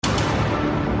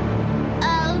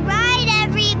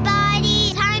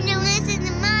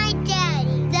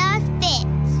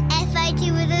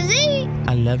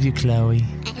love you, Chloe.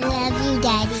 I love you,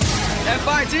 Daddy.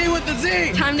 F-I-T with the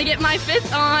Z. Time to get my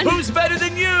Fitz on. Who's better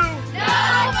than you?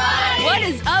 Nobody! What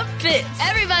is up, Fitz?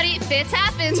 Everybody, Fitz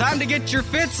happens. Time to get your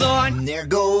Fitz on. There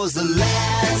goes the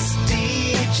last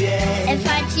DJ.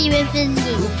 F-I-T with the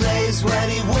Z. Who plays what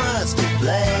he wants to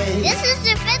play. This is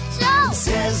the Fitz Show.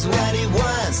 Says what he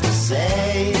wants to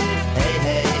say. Hey,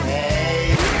 hey,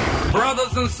 hey.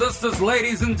 Brothers and sisters,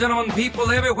 ladies and gentlemen,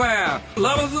 people everywhere,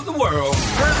 lovers of the world.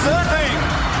 Presenting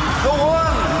the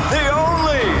one, the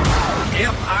only.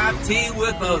 F-I-T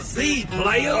with a Z,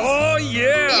 players. Oh,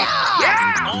 yeah.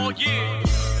 Oh, yeah.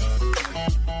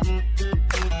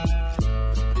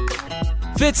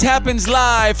 Fitz happens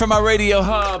live from our radio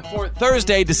hub for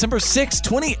Thursday, December 6,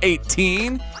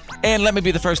 2018. And let me be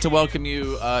the first to welcome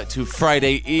you to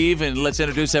Friday Eve. And let's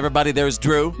introduce everybody. There's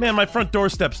Drew. Man, my front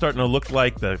doorstep's starting to look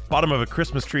like the bottom of a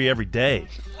Christmas tree every day.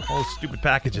 All stupid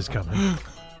packages coming.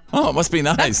 Oh, it must be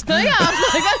nice. Yeah,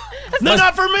 I was like, No,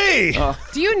 not for me!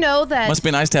 do you know that? Must be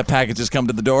nice to have packages come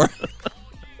to the door.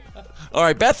 All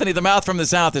right, Bethany, the mouth from the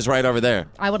south, is right over there.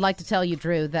 I would like to tell you,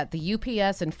 Drew, that the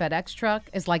UPS and FedEx truck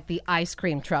is like the ice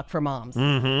cream truck for moms.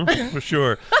 For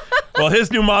sure. Well,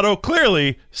 his new motto,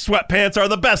 clearly, sweatpants are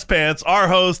the best pants. Our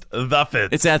host, The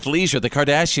Fitz. It's athleisure. The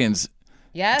Kardashians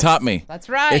Yes. taught me. That's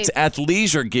right. It's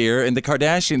athleisure gear, and the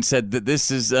Kardashians said that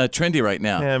this is trendy right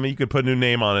now. Yeah, I mean, you could put a new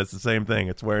name on it. It's the same thing.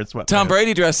 It's wearing sweatpants. Tom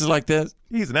Brady dresses like this.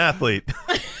 He's an athlete.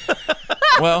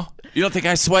 Well, you don't think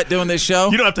I sweat doing this show?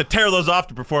 You don't have to tear those off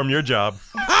to perform your job.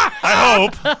 I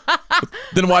hope.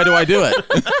 Then why do I do it?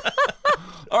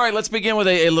 All right, let's begin with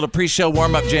a little pre-show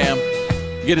warm-up jam.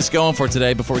 Get us going for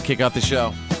today before we kick off the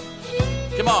show.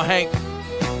 Come on, Hank.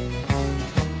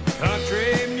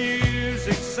 Country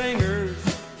music singers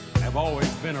have always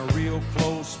been a real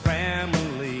close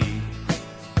family.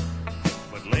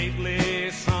 But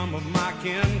lately, some of my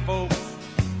kinfolks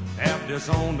have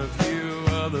disowned a few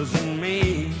others than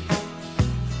me.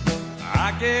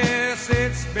 I guess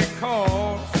it's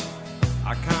because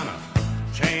I kind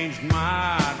of changed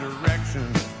my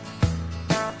direction.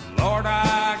 Lord,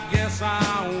 I guess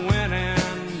I went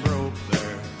and broke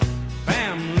their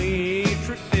family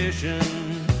tradition.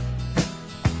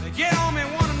 They get on me,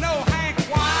 want to know, Hank,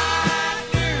 why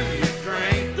do you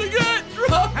drink? You get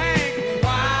drunk. Hank,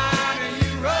 why do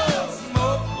you roll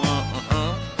smoke?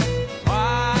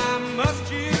 Why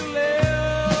must you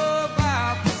live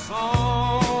out the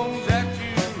songs that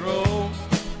you wrote?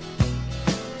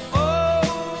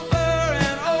 Over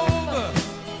and over,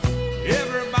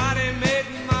 everybody made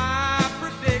my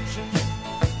prediction.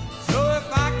 So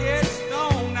if I get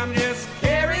stoned, I'm just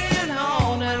carrying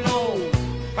on an old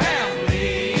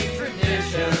family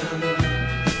tradition.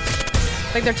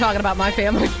 I think they're talking about my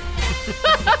family.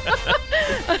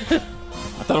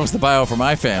 I thought it was the bio for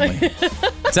my family.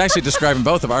 It's actually describing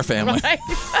both of our families. Right?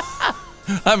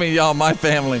 I mean, y'all, my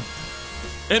family.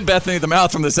 And Bethany, the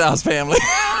mouth from the south family.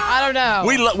 I don't know.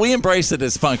 We embrace the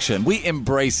dysfunction. We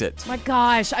embrace it. My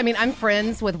gosh. I mean, I'm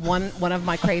friends with one of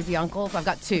my crazy uncles. I've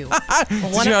got two. Did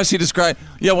you know how she described?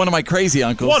 Yeah, one of my crazy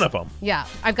uncles. One of them. Yeah,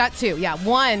 I've got two. Yeah,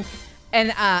 one.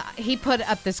 And he put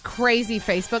up this crazy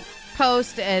Facebook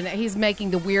post, and he's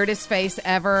making the weirdest face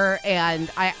ever. And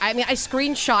I mean, I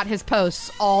screenshot his posts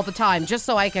all the time just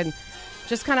so I can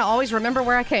just kind of always remember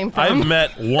where I came from. I've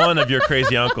met one of your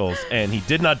crazy uncles, and he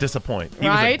did not disappoint. He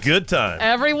Right? was a good time.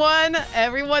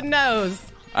 Everyone knows.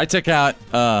 I took out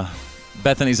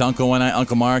Bethany's uncle one night,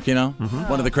 Uncle Mark, you know,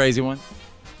 one of the crazy ones.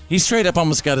 He straight up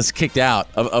almost got us kicked out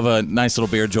of a nice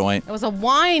little beer joint. It was a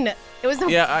wine. It was a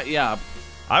Yeah.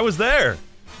 I was there.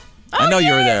 I know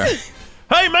you were there.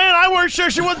 Hey, man, I weren't sure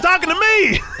she wasn't talking to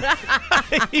me.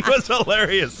 He was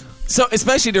hilarious. So,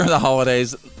 especially during the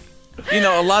holidays, you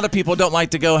know, a lot of people don't like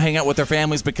to go hang out with their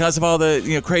families because of all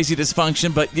the crazy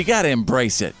dysfunction, but you got to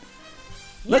embrace it.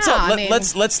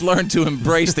 Let's learn to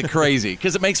embrace the crazy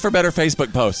because it makes for better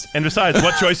Facebook posts. And besides,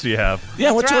 what choice do you have?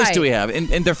 Yeah, what That's choice right. do we have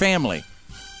in their family?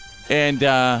 And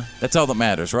that's all that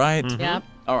matters, right? Mm-hmm. Yep.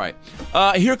 All right.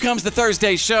 Here comes the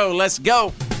Thursday show. Let's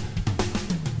go.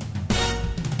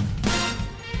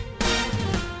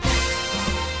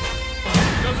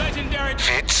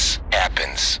 Fitz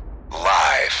happens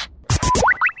live.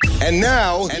 And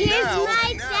now, Here's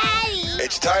my daddy.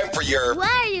 it's time for your Why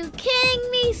are you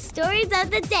kidding me? Stories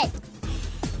of the day.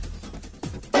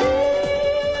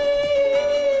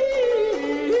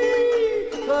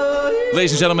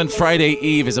 Ladies and gentlemen, Friday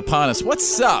Eve is upon us.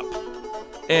 What's up?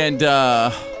 And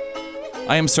I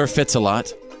am Sir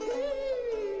Fitz-a-lot,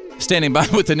 standing by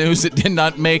with the news that did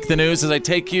not make the news as I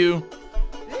take you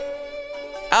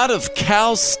out of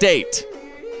Cal State.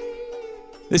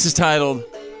 This is titled,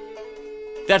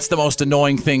 That's the Most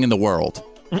Annoying Thing in the World.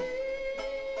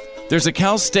 There's a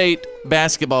Cal State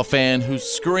basketball fan who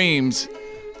screams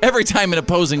every time an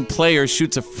opposing player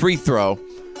shoots a free throw.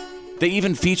 They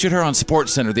even featured her on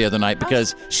SportsCenter the other night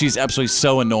because she's absolutely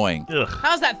so annoying. Ugh.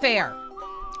 How's that fair?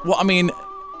 Well, I mean,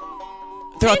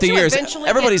 throughout the Can't you years, eventually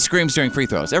everybody get- screams during free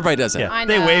throws. Everybody does it. Yeah, I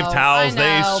they wave know, towels, I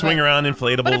they know, swing but- around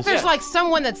inflatables. But if there's like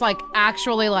someone that's like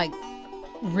actually like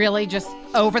really just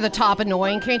over the top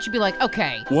annoying, can't you be like,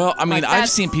 okay? Well, I mean, Like, I've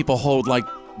that's- seen people hold like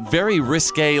very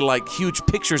risque, like huge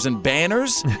pictures and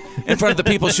banners in front of the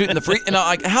people shooting the free. You know,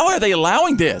 like how are they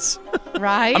allowing this?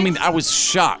 Right? I mean, I was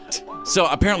shocked. So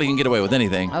apparently, you can get away with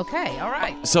anything. Okay, all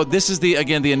right. So this is the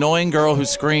annoying girl who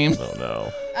screams Oh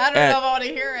no. I don't know if I want to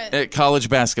hear it. at college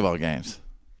basketball games.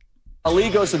 Ali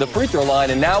goes to the free throw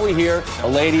line, and now we hear a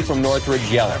lady from Northridge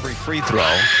yelling. Every free throw.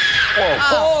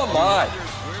 Oh, come on.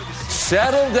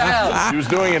 Settle down. She was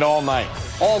doing it all night.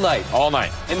 All night. All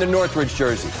night. In the Northridge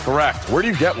jersey. Correct. Where do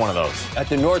you get one of those? At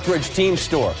the Northridge team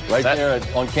store, right That- there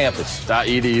on campus.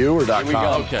 .edu or Here we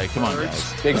 .com? go. Okay, come on,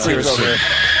 guys. Big free throw there.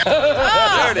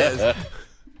 There it is.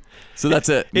 So that's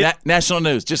it. National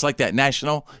news, just like that.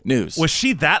 National news. Was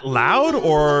she that loud,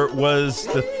 or was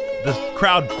the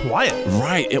crowd quiet?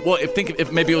 Right. Think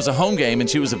if maybe it was a home game and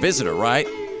she was a visitor, right?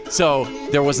 So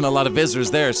there wasn't a lot of visitors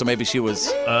there, so maybe she was.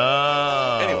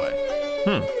 Anyway.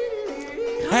 God,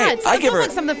 Hey, it I give sounds her.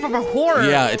 like something from a horror.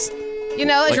 Yeah, it's. You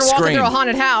know, as like you're walking Scream. through a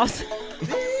haunted house.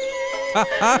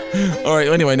 All right.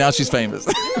 Anyway, now she's famous.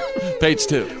 Page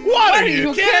 2. What are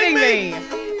you kidding me?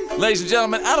 Ladies and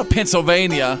gentlemen, out of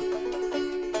Pennsylvania,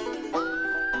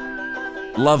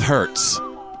 love hurts.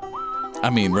 I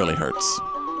mean, really hurts.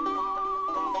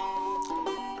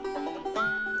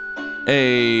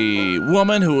 A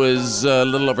woman who is a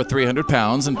little over 300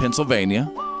 pounds in Pennsylvania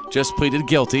just pleaded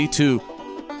guilty to.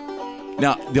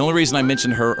 Now, the only reason I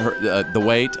mentioned the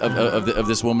weight of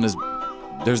this woman is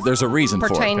there's a reason for it.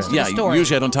 Pertains to the story.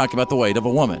 Usually I don't talk about the weight of a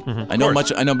woman. I know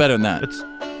better than that. It's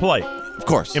polite. Of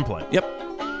course. Impolite. Yep.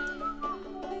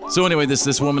 So anyway,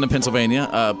 this woman in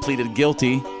Pennsylvania pleaded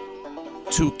guilty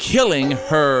to killing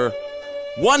her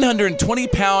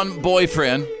 120-pound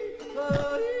boyfriend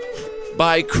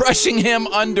by crushing him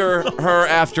under her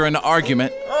after an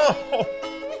argument.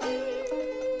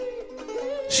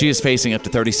 She is facing up to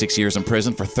 36 years in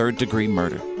prison for third-degree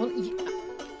murder.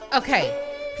 Okay,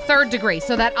 third degree.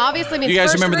 So that obviously means You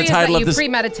guys first remember the degree title is that of this?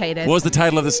 premeditated. What was the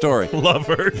title of the story? Love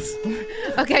hurts.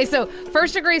 Okay, so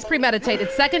first degree is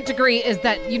premeditated. Second degree is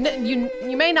that you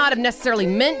may not have necessarily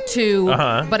meant to,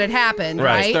 but it happened,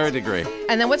 right? Third degree.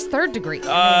 And then what's third degree?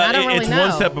 I don't really it's know.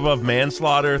 one step above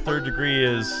manslaughter. Third degree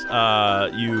is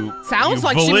you. Sounds you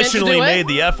like she meant to do volitionally it. made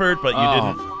the effort, but you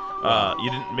didn't.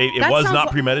 It That was sounds not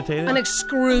like premeditated. An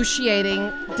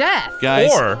excruciating death. Guys,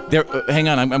 Or- hang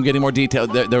on, I'm getting more detail.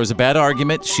 There was a bad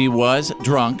argument. She was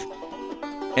drunk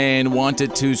and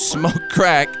wanted to smoke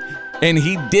crack, and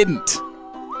he didn't.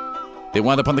 They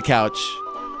wound up on the couch,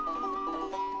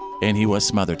 and he was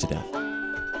smothered to death.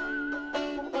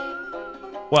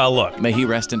 Well, look. May he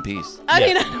rest in peace. I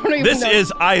mean, I don't even This know.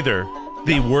 is either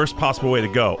the worst possible way to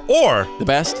go, or The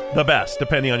best? the best,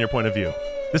 depending on your point of view.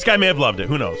 This guy may have loved it.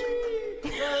 Who knows?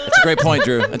 That's a great point,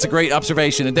 Drew. That's a great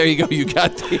observation. And there you go. You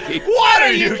got the What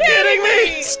are you kidding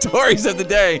me? stories of the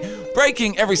day,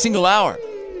 breaking every single hour.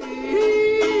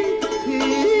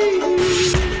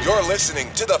 You're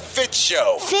listening to The Fitz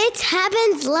Show. Fitz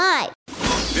happens live.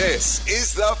 This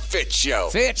is The Fitz Show.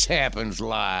 Fitz happens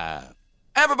live.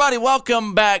 Everybody,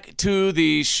 welcome back to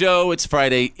the show. It's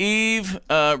Friday Eve.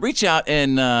 Reach out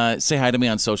and say hi to me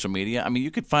on social media. I mean,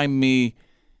 you could find me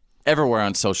everywhere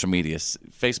on social media.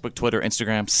 Facebook, Twitter,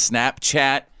 Instagram,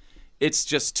 Snapchat. It's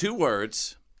just 2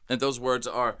 words, and those words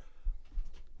are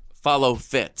follow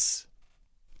Fitz.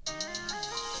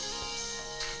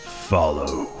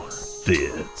 Follow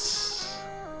Fitz.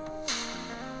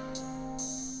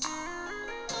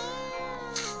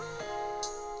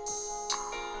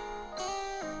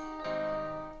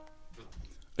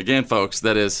 Again, folks,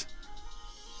 that is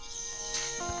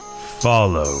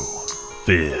Follow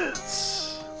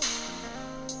Fitz.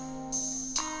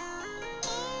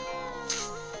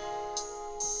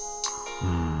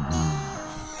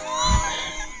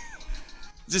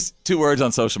 just 2 words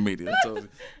on social media. That's all.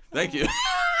 Thank you.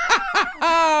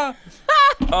 I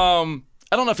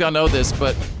don't know if y'all know this,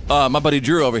 but my buddy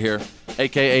Drew over here,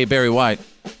 a.k.a. Barry White.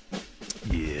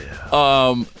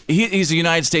 Yeah. He's a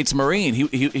United States Marine.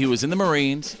 He was in the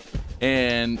Marines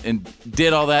and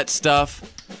did all that stuff.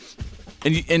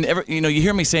 And you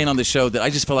hear me saying on the show that I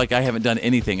just feel like I haven't done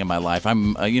anything in my life.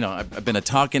 I've been a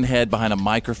talking head behind a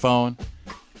microphone.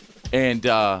 And,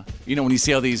 when you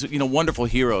see all these, wonderful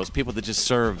heroes, people that just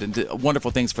served and did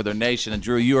wonderful things for their nation. And,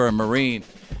 Drew, you are a Marine.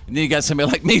 And then you got somebody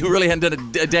like me who really hadn't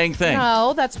done a dang thing.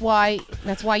 No, that's why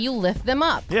you lift them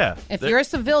up. Yeah. If you're a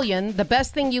civilian, the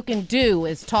best thing you can do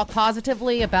is talk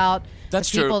positively about the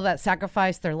people that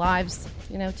sacrifice their lives,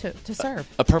 to serve.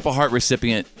 A Purple Heart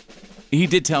recipient, he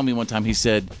did tell me one time, he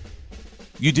said,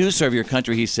 you do serve your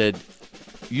country. He said,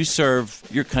 you serve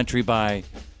your country by,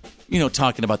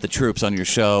 talking about the troops on your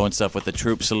show and stuff with the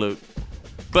troop salute.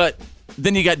 But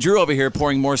then you got Drew over here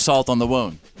pouring more salt on the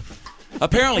wound.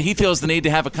 Apparently, he feels the need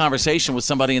to have a conversation with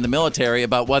somebody in the military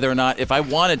about whether or not, if I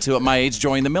wanted to at my age,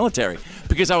 join the military.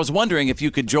 Because I was wondering if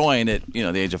you could join at,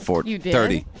 the age of 40,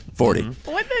 30, 40.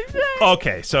 What they say?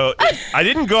 Okay, so I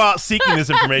didn't go out seeking this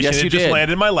information. Yes, you it just did.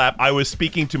 landed in my lap. I was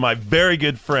speaking to my very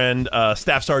good friend,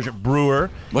 Staff Sergeant Brewer.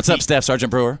 What's up, Staff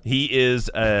Sergeant Brewer? He is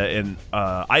an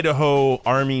Idaho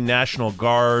Army National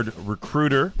Guard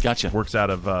recruiter. Gotcha. Works out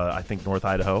of, I think, North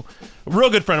Idaho. A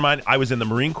real good friend of mine. I was in the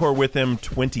Marine Corps with him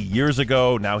 20 years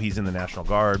ago. Now he's in the National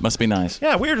Guard. Must be nice.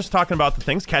 Yeah, we were just talking about the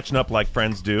things, catching up like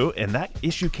friends do, and that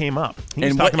issue came up. He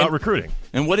was talking about recruiting.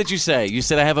 And what did you say? You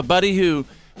said, I have a buddy who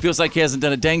feels like he hasn't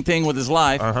done a dang thing with his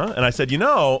life. And I said, he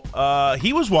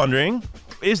was wondering,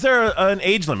 is there an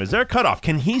age limit? Is there a cutoff?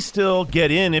 Can he still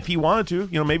get in if he wanted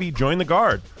to? Maybe join the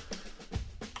Guard.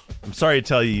 I'm sorry to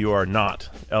tell you, you are not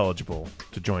eligible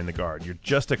to join the Guard. You're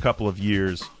just a couple of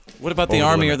years. What about the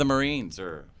Army or the Marines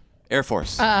or Air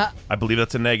Force? I believe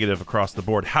that's a negative across the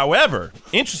board. However,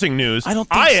 interesting news, I don't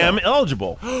think so. am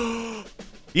eligible.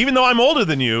 Even though I'm older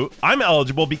than you, I'm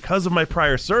eligible because of my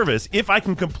prior service. If I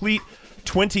can complete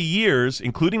 20 years,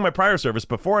 including my prior service,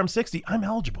 before I'm 60, I'm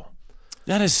eligible.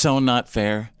 That is so not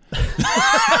fair.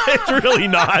 It's really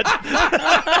not.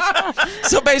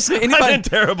 So basically, anybody I'm in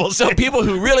terrible shape. So people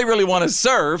who really, really want to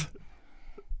serve,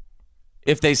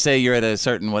 if they say you're at a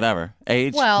certain whatever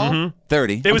age,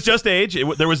 30. It was just age.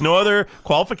 There was no other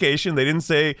qualification. They didn't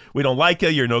say, we don't like you,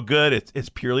 you're no good. It's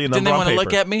purely a number on paper. Didn't they want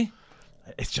to look at me?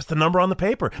 It's just a number on the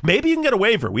paper. Maybe you can get a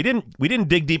waiver. We didn't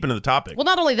dig deep into the topic. Well,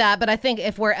 not only that, but I think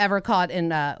if we're ever caught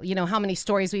in, how many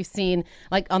stories we've seen,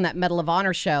 like on that Medal of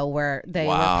Honor show where they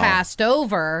were passed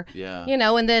over,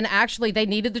 and then actually they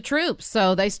needed the troops.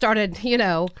 So they started,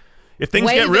 if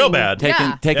things get real bad.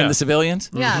 Taking the civilians?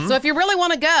 Yeah, so if you really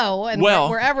want to go, and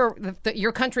wherever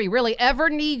your country really ever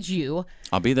needs you,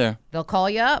 I'll be there. They'll call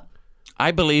you up.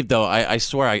 I believe, though, I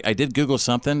swear, I did Google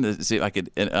something to see if I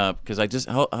could, because I just,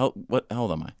 how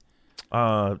old am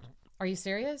I? Are you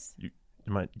serious? You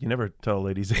never tell a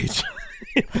lady's age.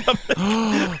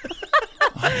 I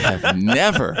have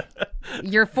never.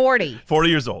 You're 40. 40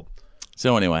 years old.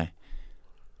 So anyway,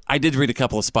 I did read a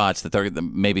couple of spots that there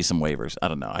may be some waivers. I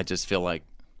don't know. I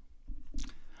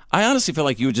honestly feel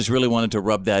like you just really wanted to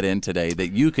rub that in today, that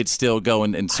you could still go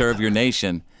and serve your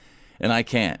nation. And I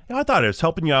can't. I thought it was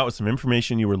helping you out with some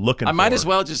information you were looking for. I might as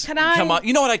well just come on.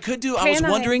 You know what I could do? I was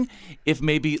wondering if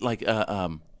maybe like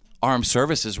Armed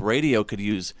Services Radio could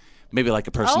use maybe like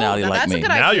a personality like me.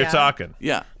 Now you're talking.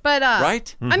 Yeah. But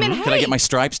right? I mean, hey, can I get my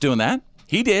stripes doing that?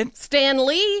 He did. Stan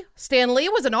Lee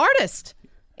was an artist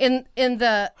in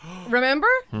the remember?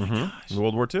 In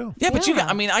World War II. Yeah, but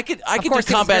I could do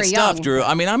combat stuff, Drew.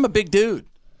 I mean, I'm a big dude.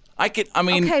 I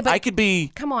could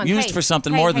be used for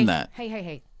something more than that.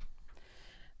 Hey.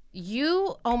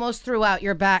 You almost threw out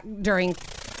your back during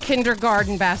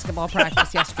kindergarten basketball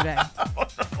practice yesterday.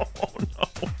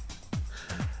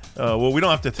 No. Well, we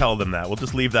don't have to tell them that. We'll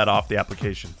just leave that off the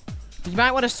application. You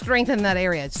might want to strengthen that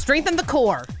area. Strengthen the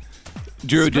core.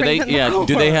 Drew, do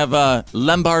they have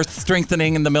lumbar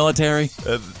strengthening in the military?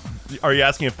 Are you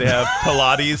asking if they have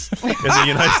Pilates in the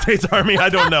United States Army? I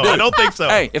don't know. I don't think so.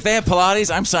 Hey, if they have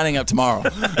Pilates, I'm signing up tomorrow.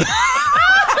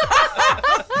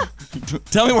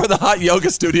 Tell me where the hot yoga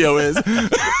studio is.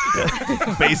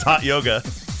 Base hot yoga.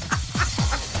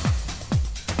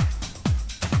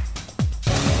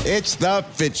 It's the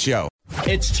Fitz Show.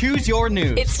 It's Choose Your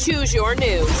News. It's Choose Your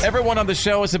News. Everyone on the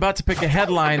show is about to pick a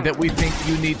headline that we think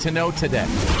you need to know today.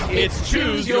 It's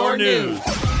Choose Your News.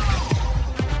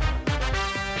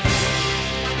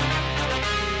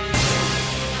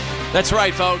 That's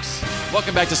right, folks.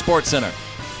 Welcome back to Sports Center.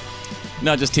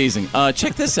 No, just teasing.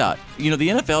 Check this out. The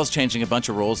NFL is changing a bunch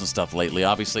of rules and stuff lately.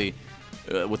 Obviously,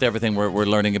 with everything we're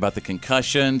learning about the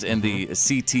concussions and the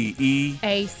CTE.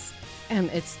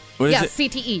 CTE.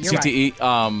 You're CTE.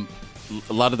 Right.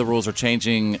 A lot of the rules are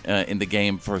changing in the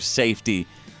game for safety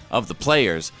of the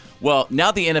players. Well,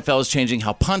 now the NFL is changing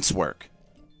how punts work.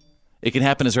 It can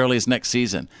happen as early as next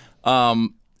season.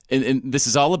 And this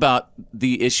is all about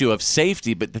the issue of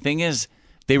safety. But the thing is,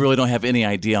 they really don't have any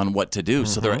idea on what to do.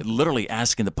 So they're literally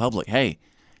asking the public, hey,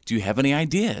 do you have any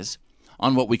ideas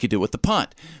on what we could do with the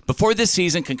punt? Before this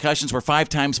season, concussions were 5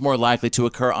 times more likely to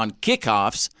occur on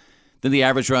kickoffs than the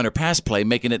average run or pass play,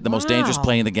 making it the most dangerous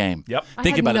play in the game. Yep.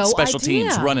 Think about it, special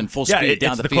teams running full speed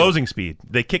down the field. It's the closing speed.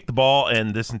 They kick the ball,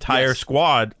 and this entire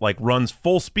squad runs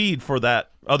full speed for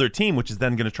that other team, which is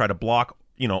then going to try to block,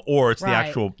 or it's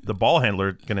the ball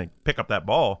handler going to pick up that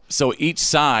ball. So each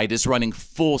side is running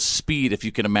full speed, if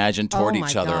you can imagine, toward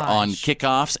each other on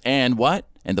kickoffs and what?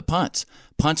 And the punts.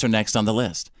 Punts are next on the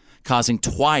list, causing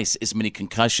twice as many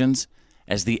concussions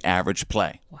as the average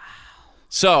play. Wow.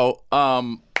 So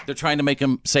they're trying to make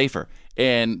them safer,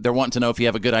 and they're wanting to know if you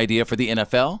have a good idea for the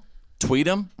NFL. Tweet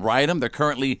them, write them. They're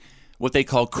currently what they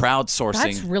call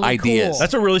crowdsourcing ideas. Cool.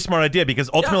 That's a really smart idea because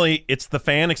ultimately it's the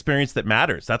fan experience that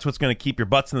matters. That's what's going to keep your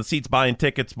butts in the seats buying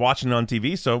tickets, watching it on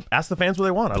TV. So ask the fans what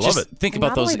they want. I love it. Think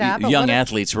about those young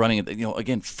athletes running,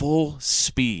 again, full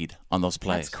speed on those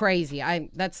plays. That's crazy.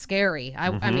 That's scary.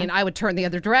 I mean, I would turn the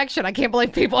other direction. I can't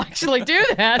believe people actually do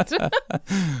that.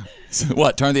 So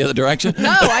what, turn the other direction? No,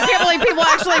 I can't believe people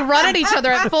actually run at each other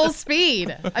at full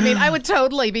speed. I mean, I would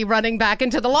totally be running back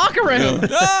into the locker room.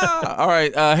 All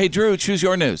right. Hey, Drew, choose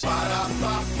your news.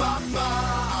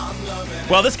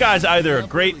 Well, this guy's either a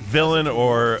great villain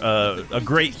or a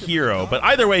great hero, but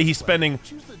either way, he's spending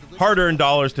hard-earned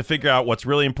dollars to figure out what's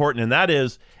really important, and that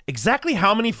is exactly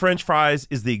how many French fries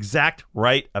is the exact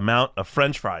right amount of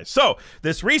French fries. So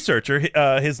this researcher,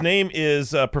 his name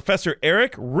is Professor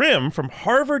Eric Rim from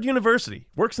Harvard University,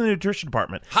 works in the nutrition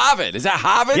department. Harvard? Is that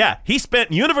Harvard? Yeah, he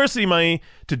spent university money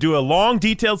to do a long,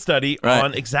 detailed study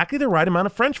on exactly the right amount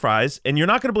of French fries, and you're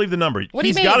not going to believe the number. What do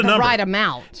you mean the right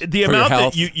amount? The amount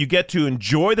that you get to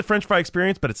enjoy the French fry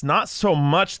experience, but it's not so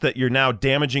much that you're now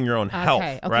damaging your own health,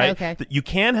 right? Okay. That you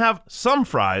can have some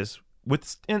fries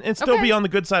and still be on the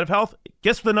good side of health.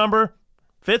 Guess the number.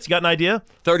 Fitz, you got an idea?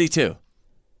 32.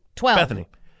 12. Bethany.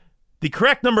 The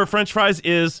correct number of French fries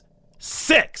is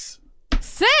 6.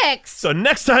 6? So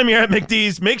next time you're at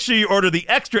McD's, make sure you order the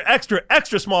extra, extra,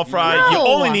 extra small fry. No. You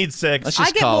only need 6.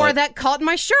 I get more of that caught in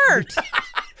my shirt.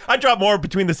 I drop more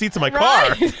between the seats of my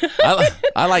car.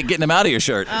 I like getting them out of your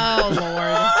shirt. Oh,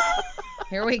 Lord.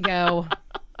 Here we go.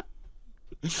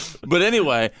 But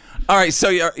anyway, all right, so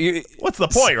you what's the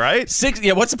point, right? 6.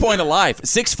 Yeah, what's the point of life?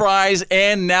 6 fries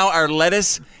and now our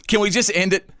lettuce. Can we just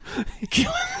end it?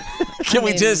 Can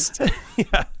we just?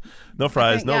 Yeah. No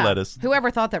fries, no lettuce. Whoever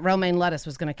thought that romaine lettuce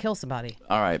was going to kill somebody?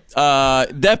 All right.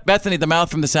 Bethany, the mouth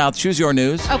from the South, choose your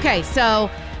news. Okay, so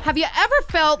have you ever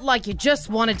felt like you just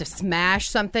wanted to smash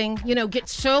something? Get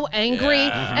so angry?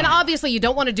 Yeah. And obviously you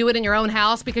don't want to do it in your own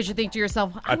house because you think to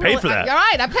yourself, I paid for that. All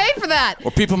right, I paid for that. Or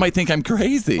people might think I'm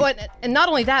crazy. And not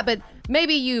only that, but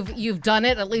maybe you've done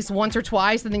it at least once or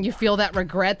twice, and then you feel that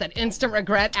regret, that instant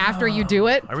regret after you do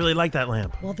it. I really like that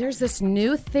lamp. Well, there's this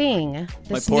new thing,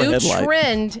 this new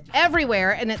trend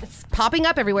everywhere, and it's popping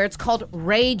up everywhere. It's called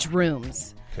rage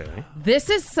rooms. Okay. This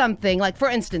is something, like, for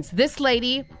instance, this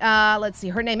lady, let's see,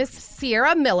 her name is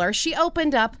Sierra Miller. She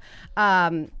opened up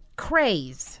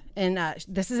Craze, and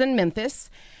this is in Memphis.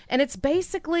 And it's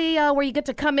basically where you get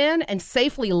to come in and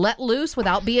safely let loose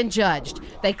without being judged.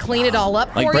 They clean it all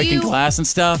up for you. Like breaking glass and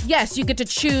stuff? Yes, you get to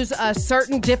choose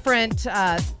certain different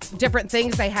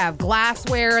things. They have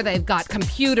glassware, they've got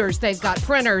computers, they've got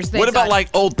printers. What about like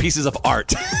old pieces of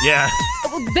art? Yeah.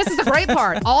 This is the great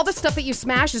part. All the stuff that you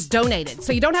smash is donated,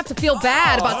 so you don't have to feel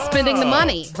bad about spending the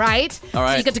money, right? All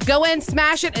right. So you get to go in,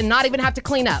 smash it, and not even have to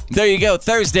clean up. There you go.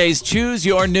 Thursdays, choose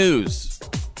your news.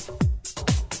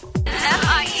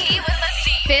 F-I-E with the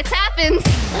C. Fitz happens.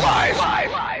 Live.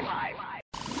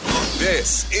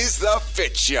 This is the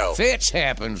Fitz Show. Fitz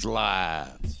happens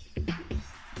live.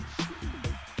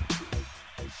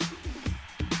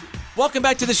 Welcome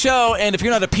back to the show, and if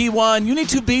you're not a P1, you need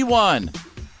to be one.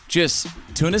 Just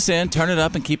tune us in, turn it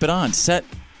up, and keep it on. Set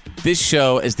this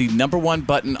show as the #1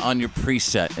 button on your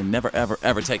preset and never, ever,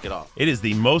 ever take it off. It is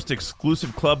the most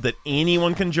exclusive club that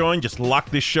anyone can join. Just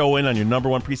lock this show in on your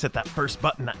 #1 preset, that first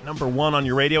button, that #1 on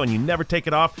your radio, and you never take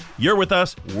it off. You're with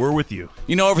us. We're with you.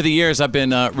 Over the years, I've been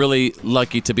really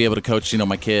lucky to be able to coach,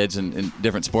 my kids in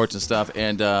different sports and stuff.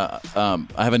 And I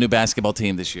have a new basketball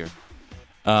team this year.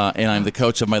 And I'm the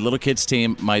coach of my little kids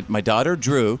team. My daughter,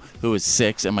 Drew, who is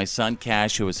 6, and my son,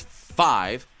 Cash, who is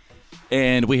 5.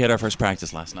 And we had our first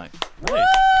practice last night. Nice.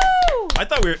 I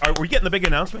thought are we getting the big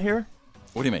announcement here?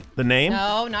 What do you mean? The name?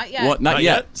 No, not yet. Well, not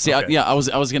yet. See, okay. I was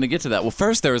going to get to that. Well,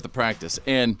 first there was the practice,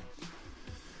 and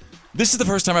this is the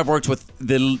first time I've worked with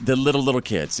the little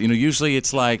kids. Usually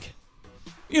it's like,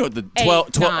 the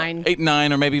 8,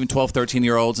 9, or maybe even 12,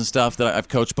 13-year-olds and stuff that I've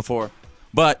coached before.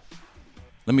 But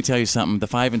let me tell you something. The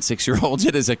 5 and 6-year-olds,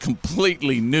 it is a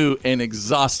completely new and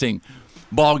exhausting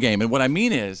ball game. And what I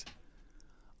mean is,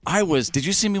 did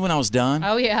you see me when I was done?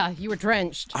 Oh, yeah. You were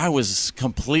drenched. I was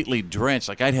completely drenched.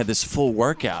 Like I'd had this full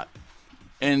workout.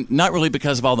 And not really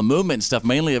because of all the movement and stuff,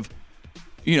 mainly of,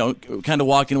 kind of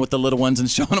walking with the little ones and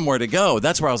showing them where to go.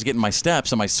 That's where I was getting my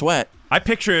steps and my sweat. I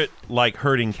picture it like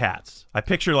herding cats. I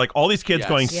picture like all these kids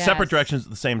going separate directions at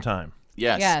the same time.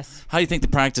 Yes. How do you think the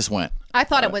practice went? I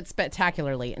thought it went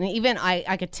spectacularly. And even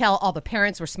I could tell all the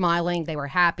parents were smiling. They were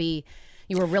happy.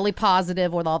 You were really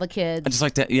positive with all the kids. I just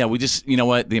like that. Yeah, we just, you know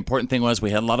what? The important thing was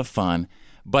we had a lot of fun.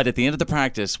 But at the end of the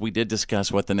practice, we did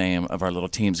discuss what the name of our little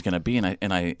team's going to be.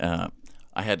 And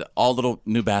I had all little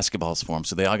new basketballs for them.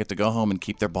 So they all get to go home and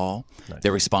keep their ball. Nice.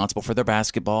 They're responsible for their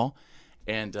basketball.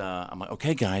 And I'm like,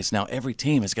 okay, guys, now every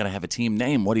team has got to have a team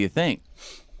name. What do you think?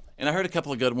 And I heard a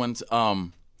couple of good ones.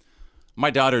 My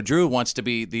daughter, Drew, wants to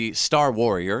be the Star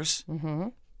Warriors. Mm-hmm.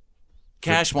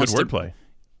 Cash wants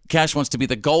to be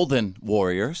the Golden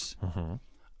Warriors.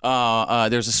 Mm-hmm.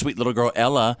 There's a sweet little girl,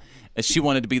 Ella. She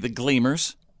wanted to be the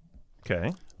Gleamers.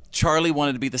 Okay. Charlie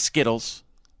wanted to be the Skittles.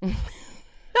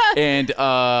 And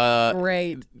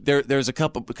great. There's a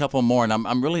couple more, and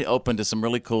I'm really open to some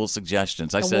really cool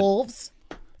suggestions. The Wolves.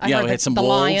 We had some the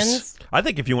Wolves. Lions. I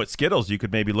think if you went Skittles, you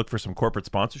could maybe look for some corporate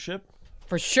sponsorship.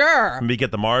 For sure. Maybe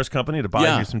get the Mars company to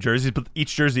buy you some jerseys, but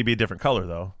each jersey would be a different color,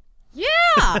 though.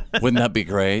 Yeah. Wouldn't that be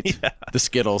great? Yeah. The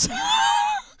Skittles.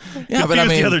 Yeah, but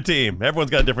the other team.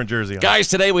 Everyone's got a different jersey on. Guys,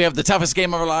 today we have the toughest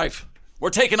game of our life. We're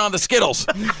taking on the Skittles.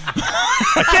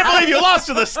 I can't believe you lost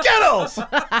to the Skittles.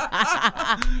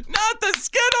 Not the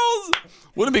Skittles.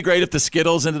 Wouldn't it be great if the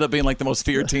Skittles ended up being like the most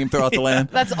feared team throughout the land?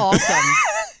 That's awesome.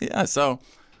 Yeah, so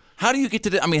how do you get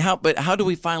to how do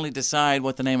we finally decide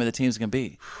what the name of the team's going to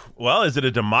be? Well, is it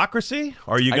a democracy?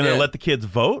 Are you going to let the kids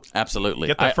vote? Absolutely.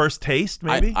 Get their first taste,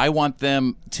 maybe? I want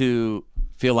them to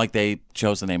feel like they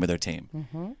chose the name of their team.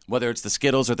 Mm-hmm. Whether it's the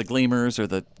Skittles or the Gleamers or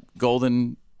the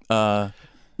Golden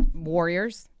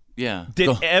Warriors. Yeah.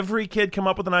 Did every kid come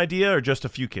up with an idea or just a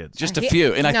few kids? Just a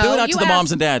few. And I threw it out to the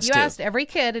moms and dads, too. too. You asked every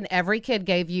kid, and every kid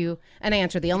gave you an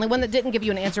answer. The only one that didn't give you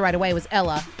an answer right away was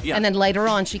Ella. Yeah. And then later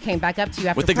on, she came back up to you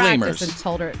after with the practice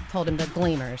Gleamers. and told him the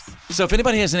Gleamers. So if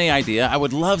anybody has any idea, I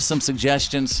would love some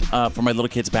suggestions for my little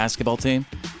kids' basketball team.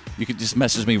 You could just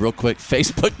message me real quick,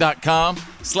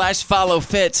 facebook.com/follow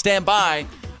Fitz. Stand by.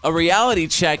 A reality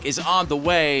check is on the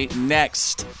way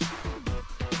next.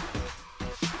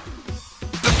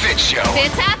 The Fitz Show.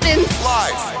 Fitz happens.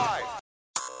 Live.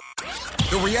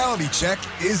 The reality check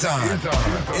is on.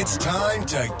 It's time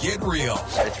to get real.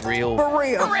 It's real. For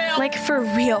real. Like for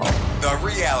real. The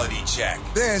reality check.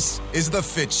 This is The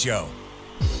Fitz Show.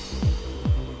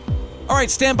 All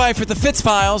right, stand by for the Fitz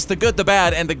Files. The good, the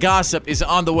bad, and the gossip is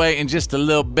on the way in just a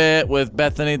little bit with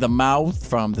Bethany the Mouth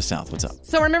from the South. What's up?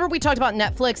 So remember we talked about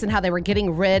Netflix and how they were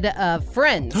getting rid of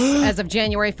Friends as of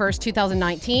January 1st,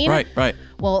 2019? Right.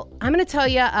 Well, I'm going to tell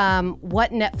you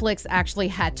what Netflix actually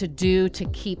had to do to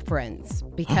keep Friends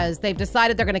because they've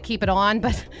decided they're going to keep it on,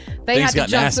 but things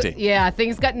got nasty.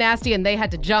 Things got nasty and they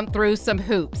had to jump through some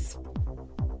hoops.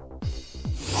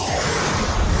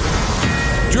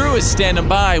 Drew is standing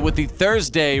by with the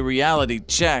Thursday reality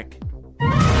check.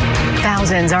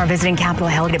 Thousands are visiting Capitol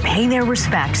Hill to pay their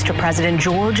respects to President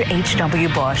George H.W.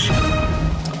 Bush.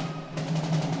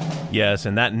 Yes,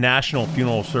 and that national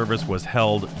funeral service was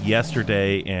held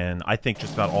yesterday, and I think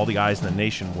just about all the eyes in the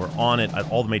nation were on it.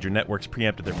 All the major networks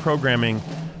preempted their programming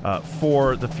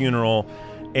for the funeral,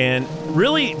 and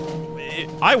really,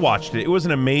 I watched it. It was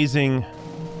an amazing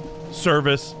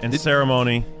service and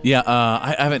ceremony. Yeah,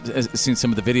 I haven't seen some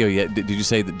of the video yet. Did you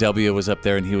say that W was up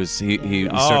there and he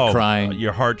started crying?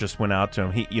 Your heart just went out to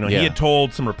him. He had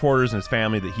told some reporters and his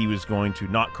family that he was going to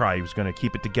not cry. He was going to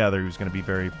keep it together. He was going to be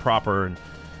very proper.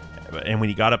 And when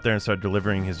he got up there and started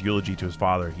delivering his eulogy to his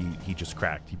father, he just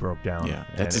cracked. He broke down. Yeah,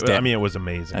 that's his dad. I mean, it was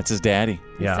amazing. That's his daddy.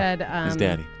 He said, his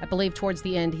daddy. I believe towards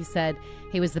the end, he said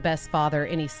he was the best father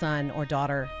any son or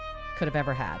daughter could have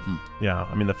ever had. Yeah,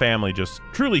 I mean the family just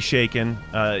truly shaken,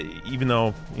 even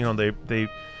though they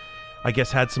I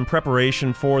guess had some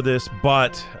preparation for this,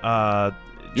 but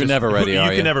you're never ready. You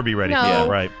can never be ready for that,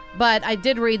 right? But I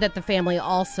did read that the family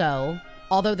also,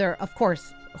 although they're of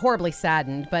course horribly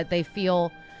saddened, but they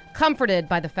feel comforted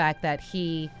by the fact that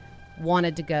he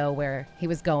wanted to go where he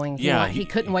was going. He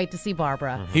couldn't wait to see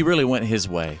Barbara. Mm-hmm. He really went his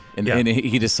way, and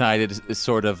he decided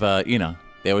sort of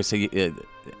they always say.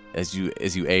 As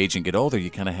you age and get older,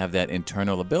 you kind of have that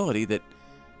internal ability that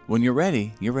when you're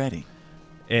ready, you're ready.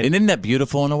 And isn't that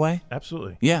beautiful in a way?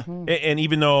 Absolutely. Yeah. And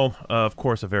even though, of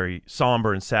course, a very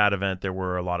somber and sad event, there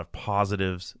were a lot of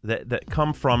positives that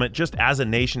come from it, just as a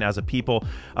nation, as a people.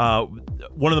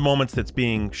 One of the moments that's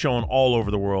being shown all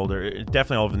over the world, or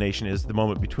definitely all over the nation, is the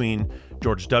moment between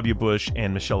George W. Bush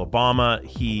and Michelle Obama.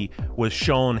 He was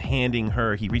shown handing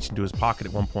her, he reached into his pocket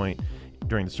at one point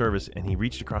during the service, and he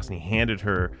reached across and he handed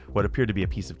her what appeared to be a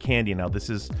piece of candy. Now, this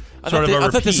is sort of a repeat. I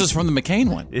thought this was from the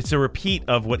McCain one. It's a repeat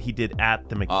of what he did at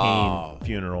the McCain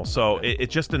funeral. So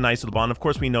it's just a nice little bond. Of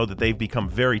course, we know that they've become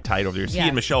very tight over the years. He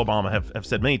and Michelle Obama have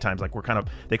said many times, like,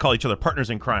 they call each other partners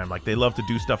in crime. Like, they love to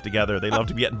do stuff together. They love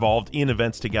to get involved in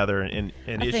events together and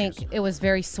issues. I think it was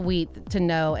very sweet to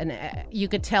know, and you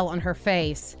could tell on her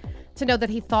face, to know that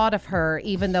he thought of her,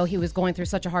 even though he was going through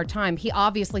such a hard time. He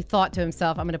obviously thought to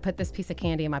himself, I'm going to put this piece of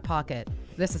candy in my pocket.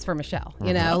 This is for Michelle.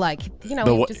 You know,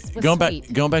 just was going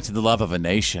sweet. back to the love of a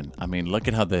nation. I mean, look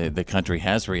at how the country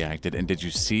has reacted. And did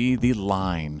you see the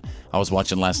line? I was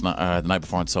watching last night, the night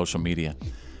before on social media.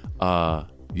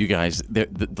 You guys,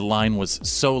 the line was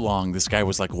so long. This guy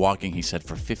was like walking, he said,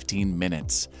 for 15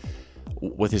 minutes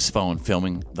with his phone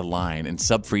filming the line in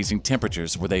sub-freezing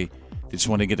temperatures where they just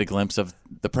want to get a glimpse of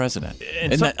the president.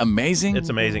 Isn't that amazing? It's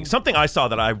amazing. Something I saw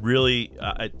that I really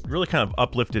kind of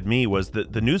uplifted me was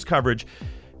the news coverage.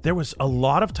 There was a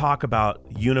lot of talk about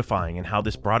unifying and how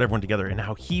this brought everyone together and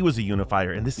how he was a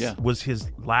unifier. And this was his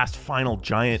last final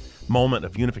giant moment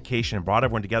of unification and brought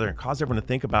everyone together and caused everyone to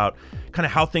think about kind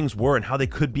of how things were and how they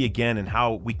could be again and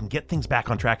how we can get things back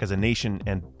on track as a nation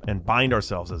and bind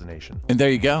ourselves as a nation. And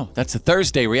there you go. That's a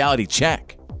Thursday reality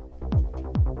check.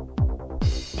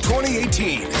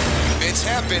 2018. It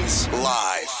happens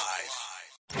live.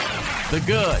 The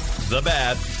good, the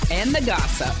bad, and the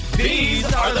gossip.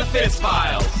 These are the Fitz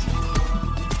Files.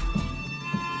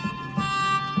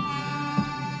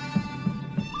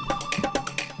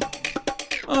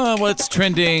 What's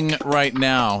trending right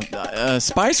now?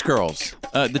 Spice Girls.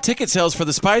 The ticket sales for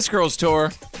the Spice Girls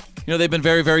tour, they've been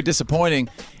very, very disappointing.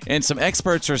 And some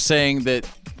experts are saying that,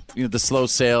 the slow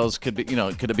sales could be,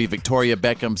 could it be Victoria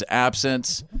Beckham's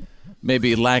absence?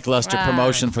 Maybe lackluster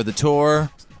promotion for the tour?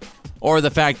 Or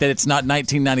the fact that it's not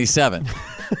 1997.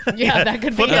 Yeah, that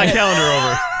could be. Flip that calendar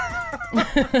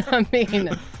over. I mean.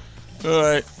 All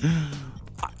right.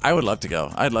 I would love to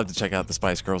go. I'd love to check out the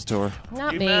Spice Girls tour.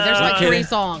 Not me. There's like 3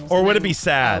 songs. Or would it be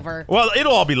sad? Over. Well,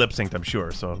 it'll all be lip synced, I'm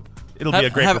sure. So it'll be a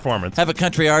great performance. Have a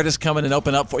country artist come in and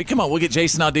open up for you. Come on, we'll get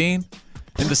Jason Aldean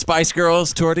and the Spice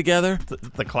Girls tour together.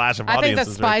 It's a clash of I audiences.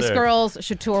 think the Spice Girls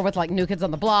should tour with like New Kids on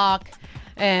the Block.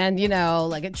 And,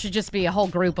 it should just be a whole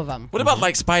group of them. What about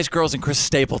like Spice Girls and Chris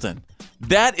Stapleton?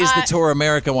 That is the tour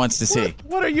America wants to see.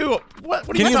 What are you Can you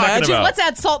talking imagine? about? Let's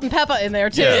add Salt and Pepper in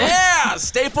there, too. Yeah,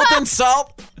 Stapleton,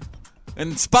 Salt,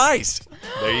 and Spice.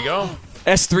 There you go.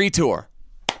 S3 tour.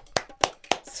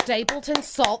 Stapleton,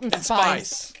 Salt, and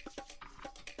Spice.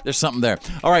 There's something there.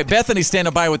 All right, Bethany's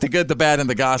standing by with the good, the bad, and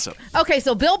the gossip. Okay,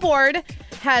 so Billboard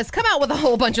has come out with a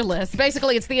whole bunch of lists.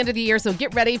 Basically, it's the end of the year, so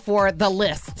get ready for the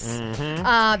lists.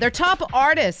 Mm-hmm. Their top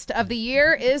artist of the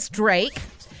year is Drake.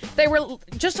 They were,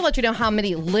 just to let you know how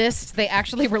many lists they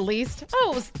actually released, it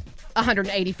was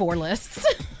 184 lists.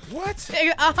 What?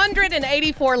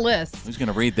 184 lists. Who's going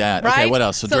to read that? Right? Okay, what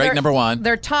else? So Drake, number one.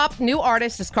 Their top new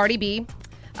artist is Cardi B.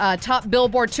 Top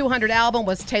Billboard 200 album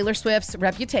was Taylor Swift's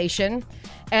Reputation.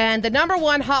 And the number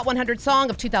one Hot 100 song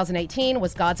of 2018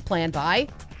 was God's Plan by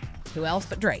who else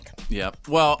but Drake. Yep.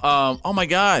 Well, oh my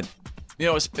God.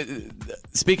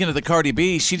 Speaking of the Cardi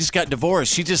B, she just got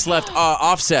divorced. She just left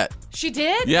Offset. She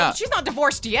did? Yeah. Well, she's not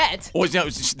divorced yet. Well, no,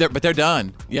 but they're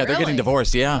done. Yeah, they're getting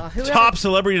divorced, yeah. Top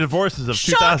celebrity divorces of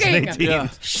 2018. Yeah.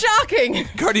 Shocking.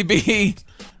 Cardi B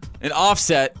and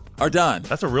Offset are done.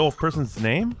 That's a real person's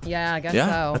name? Yeah, I guess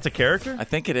so. That's a character? I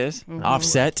think it is.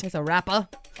 Offset. He's a rapper.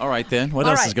 All right, then. What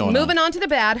else is going on? Moving on to the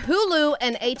bad. Hulu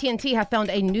and AT&T have found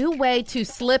a new way to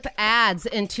slip ads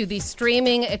into the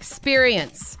streaming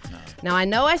experience. Now, I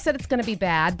know I said it's going to be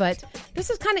bad, but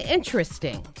this is kind of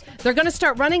interesting. They're going to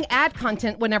start running ad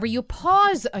content whenever you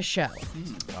pause a show.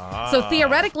 So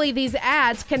theoretically, these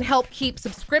ads can help keep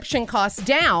subscription costs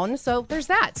down. So there's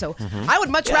that. So I would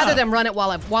much rather them run it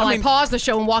while I pause the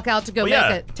show and walk out to go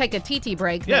take a TT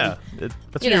break. Yeah.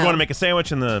 That's when you want to make a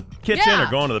sandwich in the kitchen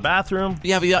or go into the bathroom.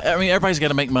 Yeah, but everybody's got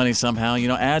to make money somehow.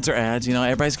 Ads are ads.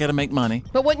 everybody's got to make money.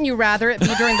 But wouldn't you rather it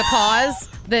be during the pause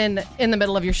than in the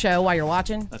middle of your show while you're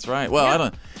watching? That's right. Well, I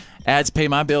don't. Ads pay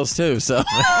my bills too, so.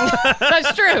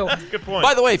 That's true. Good point.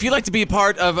 By the way, if you'd like to be a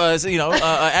part of,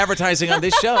 advertising on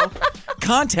this show,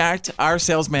 contact our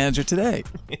sales manager today.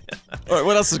 All right,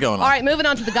 what else is going on? All right, moving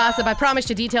on to the gossip. I promised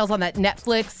you details on that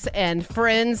Netflix and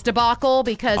Friends debacle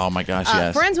because oh my gosh,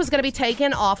 yes. Friends was going to be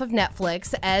taken off of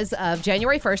Netflix as of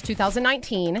January 1st,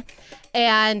 2019.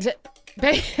 And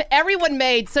everyone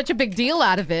made such a big deal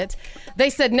out of it. They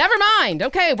said, never mind.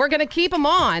 Okay, we're going to keep them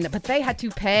on. But they had to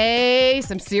pay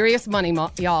some serious money,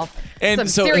 y'all. And some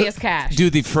so, serious cash. Do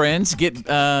the Friends get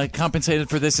compensated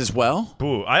for this as well?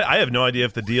 Ooh, I have no idea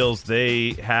if the deals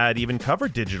they had even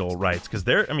covered digital rights because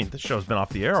this show's been off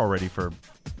the air already for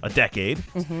a decade.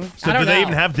 Mm-hmm. So do they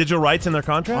even have digital rights in their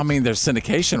contract? I mean, there's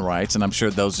syndication rights, and I'm sure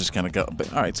those just kind of go.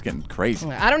 But all right, it's getting crazy.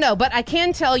 I don't know, but I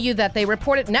can tell you that they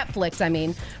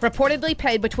reportedly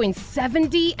paid between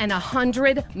 $70 and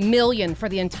 $100 million for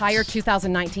the entire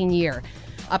 2019 year.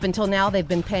 Up until now, they've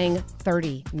been paying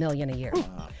 $30 million a year.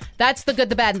 That's the good,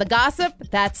 the bad, and the gossip.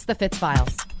 That's the Fitz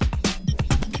Files.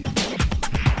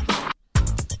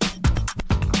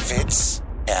 Fitz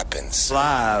happens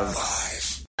live.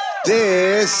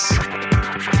 This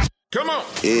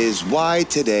is why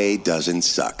today doesn't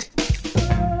suck.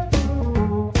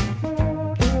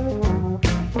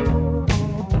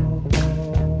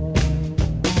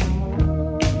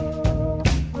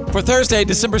 For Thursday,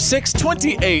 December 6,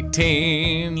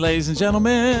 2018, ladies and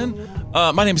gentlemen,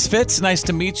 my name is Fitz. Nice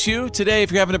to meet you. Today,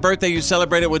 if you're having a birthday, you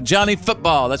celebrate it with Johnny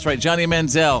Football. That's right, Johnny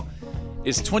Manziel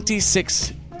is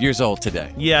 26 years old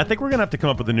today. Yeah, I think we're going to have to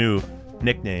come up with a new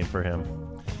nickname for him.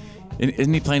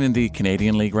 Isn't he playing in the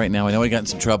Canadian League right now? I know he got in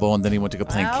some trouble, and then he went to go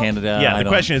play in Canada. Yeah, the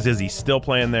question is he still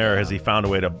playing there, or has he found a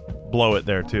way to blow it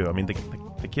there, too? I mean,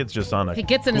 the kid's just on a He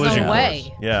gets in his own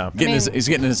way. Yeah. He's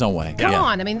getting in his own way. Come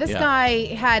on. I mean, this guy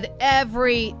had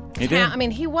every... He did. I mean,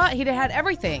 he had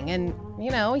everything, and, he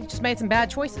just made some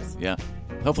bad choices. Yeah.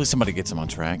 Hopefully somebody gets him on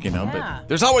track, Yeah. But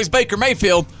there's always Baker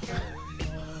Mayfield.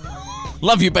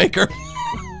 Love you, Baker.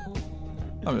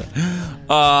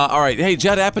 All right. Hey,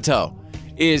 Judd Apatow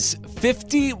is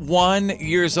 51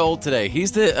 years old today.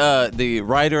 He's the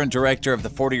writer and director of The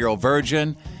 40-Year-Old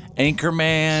Virgin,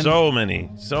 Anchorman.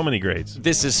 So many greats.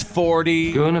 This is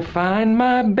 40. Gonna find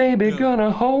my baby,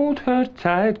 gonna hold her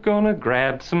tight, gonna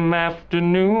grab some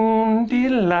afternoon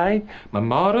delight. My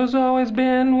motto's always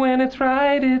been when it's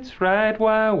right,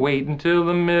 why wait until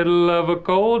the middle of a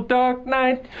cold dark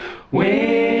night?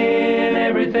 When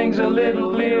everything's a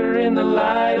little clearer in the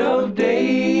light of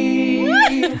day.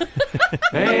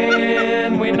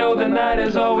 And we know the night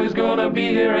is always gonna be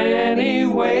here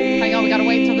anyway. Hang on, we gotta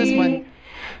wait till this one.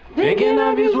 Thinking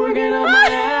of you's working on my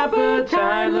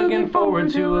appetite. Looking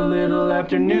forward to a little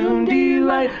afternoon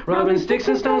delight. Rubbing sticks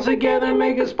and stones together,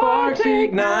 making sparks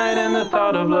ignite. And the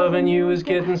thought of loving you is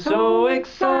getting so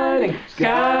exciting.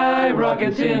 Sky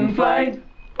rockets in flight.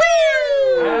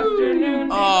 Afternoon.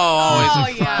 Oh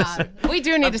yeah. We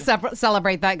do need to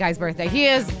celebrate that guy's birthday. He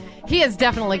has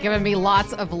definitely given me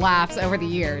lots of laughs over the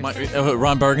years.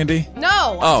 Ron Burgundy?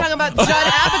 No, I'm talking about Judd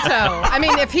Apatow. I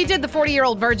mean, if he did the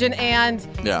 40-Year-Old Virgin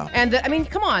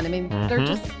come on. I mean, they're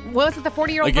just, was it the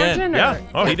 40-Year-Old Virgin?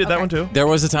 Yeah. He did that one too. There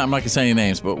was a time, I'm not going to say any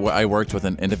names, but I worked with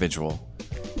an individual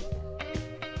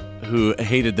who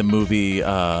hated the movie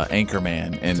Anchorman.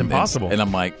 And, it's impossible. And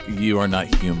I'm like, you are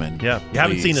not human. Yeah, you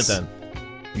haven't seen it then.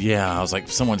 Yeah, I was like,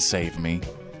 someone save me.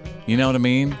 You know what I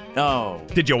mean? Oh.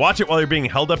 Did you watch it while you're being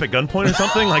held up at gunpoint or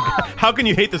something? Like, how can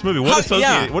you hate this movie? What are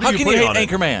you hate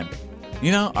Anchorman?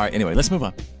 All right, anyway, let's move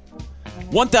on.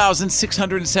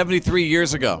 1,673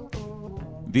 years ago,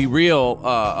 the real,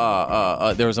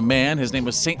 there was a man, his name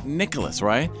was St. Nicholas,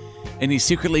 right? And he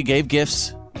secretly gave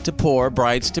gifts to poor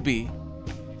brides-to-be.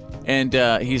 And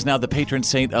he's now the patron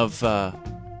saint of,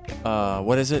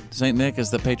 what is it? St. Nick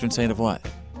is the patron saint of what?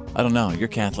 I don't know. You're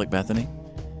Catholic, Bethany?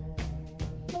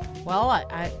 Well,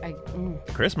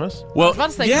 Christmas. Well, I was about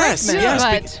to say Christmas,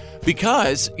 but...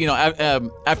 because,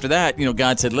 after that,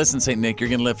 God said, listen, St. Nick, you're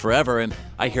going to live forever, and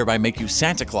I hereby make you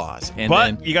Santa Claus. And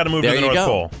but you got to move to the North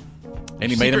Pole.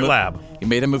 And he made him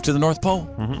move to the North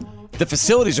Pole. Mm-hmm. The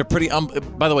facilities are pretty,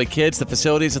 by the way, kids, the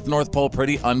facilities at the North Pole,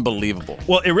 pretty unbelievable.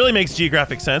 Well, it really makes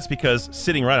geographic sense because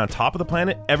sitting right on top of the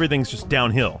planet, everything's just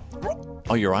downhill.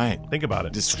 Oh, you're right. Think about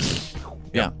it.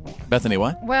 Yeah. Bethany,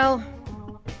 what? Well,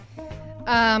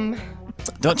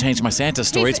 don't change my Santa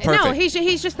story. It's perfect. No,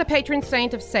 he's just the patron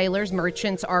saint of sailors,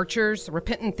 merchants, archers,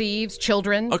 repentant thieves,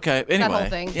 children. Okay, anyway. That whole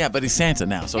thing. Yeah, but he's Santa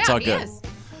now, so it's all good. Is.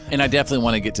 And I definitely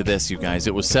want to get to this, you guys.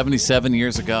 It was 77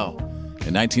 years ago.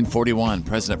 In 1941,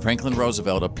 President Franklin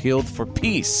Roosevelt appealed for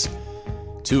peace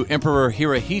to Emperor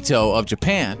Hirohito of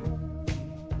Japan.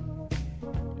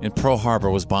 And Pearl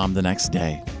Harbor was bombed the next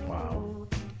day. Wow.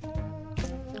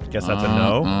 Guess that's a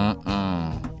no?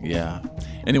 Yeah.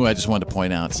 Anyway, I just wanted to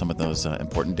point out some of those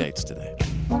important dates today.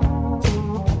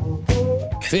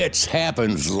 Fitz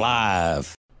happens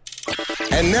live.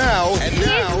 And now,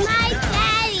 Here's my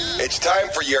daddy. it's time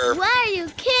for your Why are you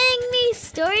kidding me?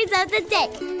 Stories of the day.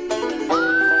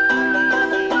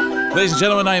 Ladies and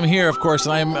gentlemen, I am here, of course,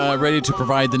 and I am ready to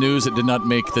provide the news that did not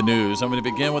make the news. I'm going to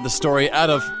begin with a story out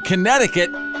of Connecticut.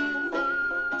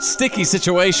 Sticky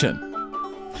situation.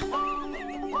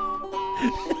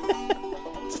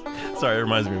 Sorry, it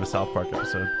reminds me of a South Park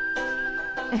episode.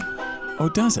 Oh,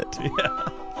 does it? Yeah.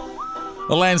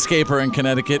 A landscaper in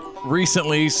Connecticut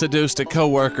recently seduced a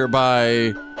coworker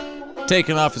by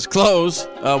taking off his clothes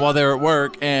while they were at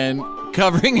work and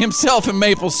covering himself in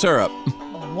maple syrup.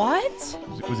 What?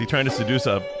 Was he trying to seduce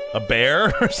a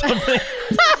bear or something?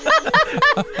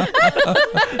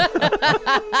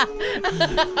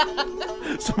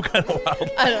 Some kind of wild...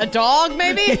 A dog,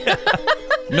 maybe? Yeah.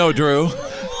 No, Drew.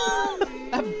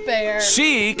 A bear.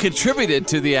 She contributed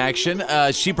to the action.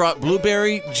 She brought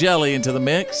blueberry jelly into the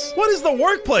mix. What is the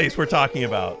workplace we're talking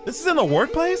about? This is in the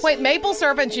workplace? Wait, maple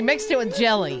syrup, and she mixed it with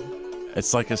jelly.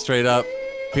 It's like a straight up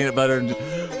peanut butter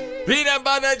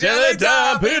jelly Jelly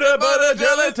time, peanut butter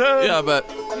jelly time. Yeah, but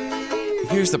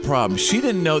here's the problem. She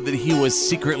didn't know that he was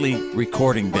secretly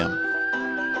recording them.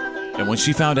 And when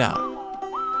she found out,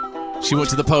 she went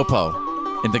to the popo,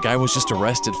 and the guy was just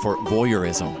arrested for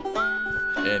voyeurism.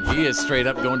 And he is straight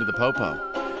up going to the popo.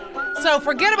 So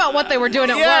forget about what they were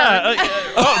doing at work.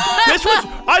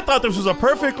 I thought this was a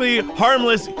perfectly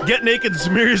harmless get naked,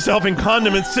 smear yourself in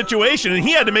condiments situation, and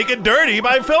he had to make it dirty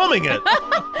by filming it.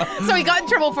 So he got in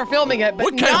trouble for filming it, but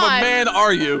What kind of a man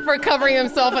are you? For covering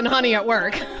himself in honey at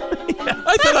work.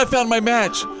 I thought I found my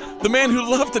match. The man who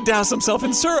loved to douse himself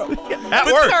in syrup. At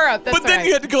work. Syrup, that's But then right.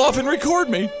 you had to go off and record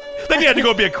me. Then you had to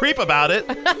go be a creep about it.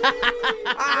 All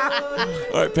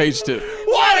right, page 2.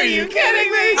 What are you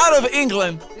kidding me? Out of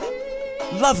England.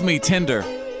 Love me Tinder.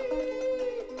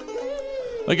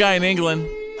 A guy in England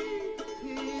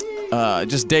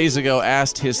just days ago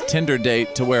asked his Tinder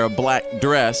date to wear a black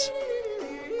dress.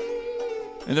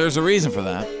 And there's a reason for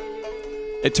that.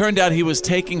 It turned out he was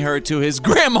taking her to his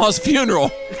grandma's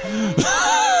funeral.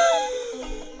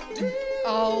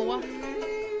 Oh,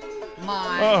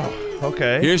 my. Oh,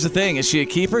 okay. Here's the thing. Is she a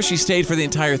keeper? She stayed for the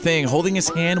entire thing, holding his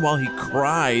hand while he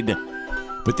cried.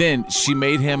 But then she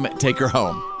made him take her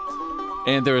home.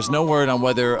 And there is no word on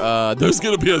whether there's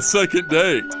going to be a second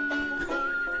date.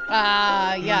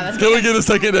 Yeah, that's Can we get a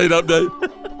second date update?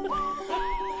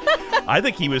 I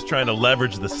think he was trying to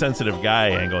leverage the sensitive guy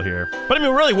angle here. But I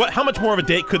mean, really, how much more of a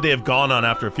date could they have gone on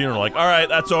after a funeral? Like, all right,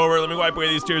 that's over. Let me wipe away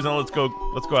these tears and let's go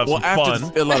have some fun.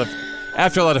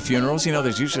 After a lot of funerals,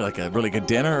 there's usually like a really good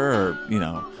dinner or,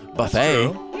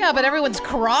 buffet. Yeah, but everyone's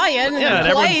crying and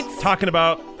and plates. everyone's talking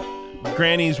about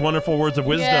Granny's wonderful words of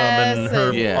wisdom and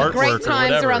her artwork great or times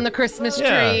whatever. around the Christmas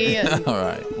tree. And All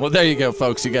right. Well, there you go,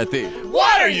 folks. You got the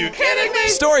what are you kidding me?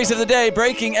 stories of the day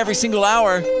breaking every single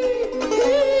hour.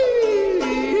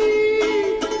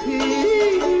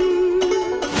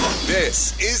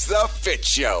 This is the Fitz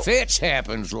Show. Fitz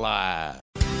happens live.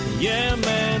 Yeah,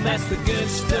 man, that's the good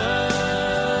stuff.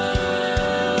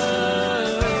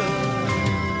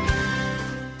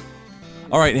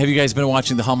 All right. Have you guys been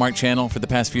watching the Hallmark Channel for the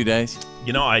past few days?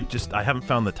 I haven't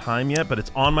found the time yet, but it's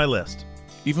on my list.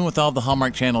 Even with all the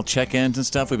Hallmark Channel check-ins and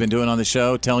stuff we've been doing on the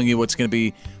show, telling you what's going to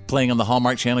be playing on the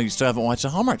Hallmark Channel, you still haven't watched the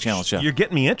Hallmark Channel show. You're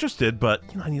getting me interested, but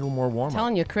I need a little more warm-up.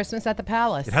 Telling you, Christmas at the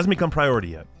Palace. It hasn't become priority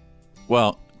yet.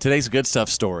 Well, today's good stuff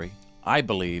story, I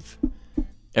believe,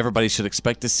 everybody should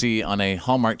expect to see on a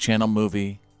Hallmark Channel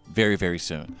movie very, very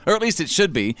soon. Or at least it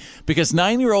should be, because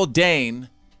 9-year-old Dane,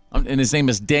 and his name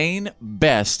is Dane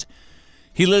Best,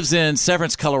 he lives in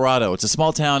Severance, Colorado. It's a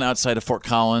small town outside of Fort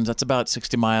Collins. That's about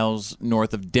 60 miles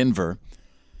north of Denver.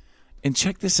 And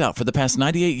check this out. For the past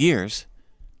 98 years,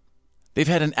 they've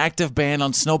had an active ban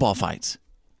on snowball fights.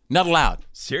 Not allowed.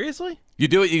 Seriously? You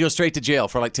do it, you go straight to jail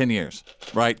for like 10 years,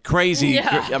 right? Crazy.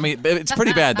 Yeah. I mean, it's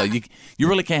pretty bad, though. You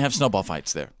really can't have snowball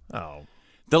fights there. Oh.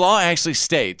 The law actually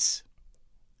states,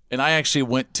 and I actually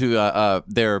went to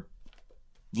their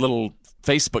little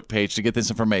Facebook page to get this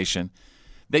information,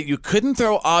 that you couldn't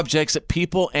throw objects at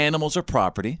people, animals, or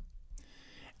property.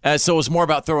 So it was more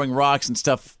about throwing rocks and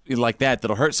stuff like that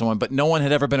that'll hurt someone, but no one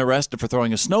had ever been arrested for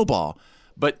throwing a snowball.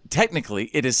 But technically,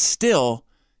 it is still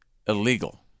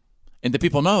illegal. And the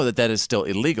people know that is still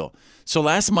illegal. So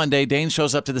last Monday, Dane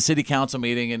shows up to the city council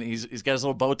meeting, and he's got his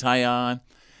little bow tie on,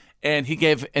 and he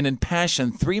gave an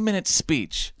impassioned 3-minute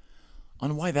speech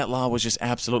on why that law was just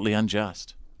absolutely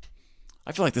unjust.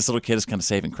 I feel like this little kid is kind of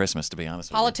saving Christmas, to be honest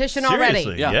with Politician you. already.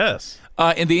 Seriously, yes.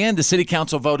 In the end, the city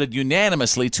council voted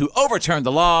unanimously to overturn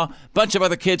the law. A bunch of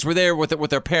other kids were there with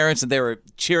their parents, and they were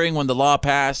cheering when the law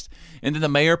passed. And then the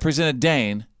mayor presented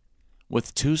Dane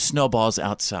with 2 snowballs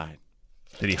outside.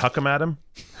 Did he huck them at him?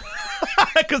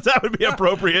 Because that would be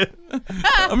appropriate.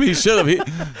 I mean, he should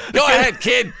have. Go ahead,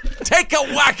 kid. Take a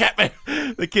whack at me.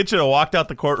 The kid should have walked out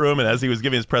the courtroom, and as he was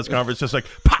giving his press conference, just like,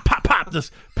 pop, pop, pop,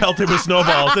 just pelted with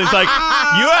snowballs. And he's like,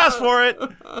 you asked for it.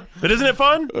 But isn't it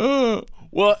fun?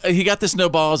 Well, he got the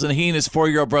snowballs, and he and his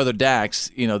 4-year-old brother,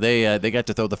 Dax, they got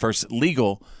to throw the first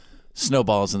legal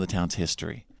snowballs in the town's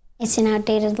history. It's an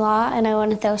outdated law, and I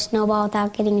want to throw a snowball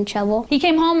without getting in trouble. He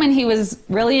came home and he was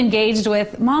really engaged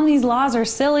with, Mom, these laws are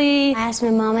silly. I asked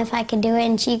my mom if I could do it,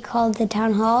 and she called the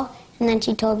town hall, and then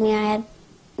she told me I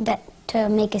had to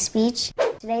make a speech.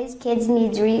 Today's kids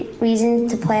need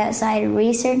reasons to play outside.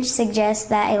 Research suggests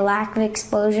that a lack of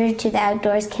exposure to the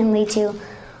outdoors can lead to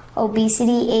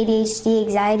obesity, ADHD,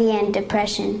 anxiety, and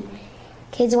depression.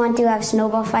 Kids want to have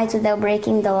snowball fights without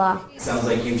breaking the law. Sounds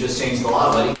like you just changed the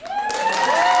law, buddy.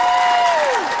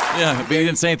 Yeah, but he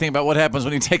didn't say anything about what happens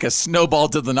when you take a snowball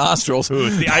to the nostrils. Ooh,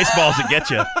 it's the ice balls that get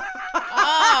you.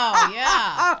 Oh,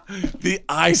 yeah. The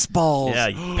ice balls. Yeah,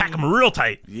 you pack them real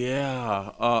tight.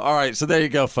 Yeah. All right, so there you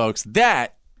go, folks.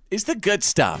 That is the good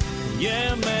stuff.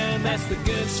 Yeah, man, that's the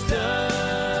good stuff.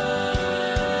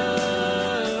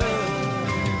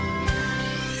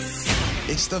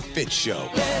 It's the Fitz Show.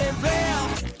 Fitz.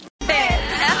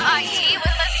 F-I-T with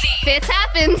a C. Fitz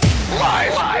happens.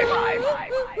 Live.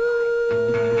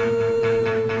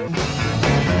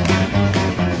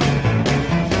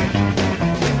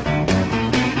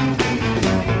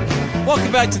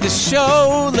 Welcome back to the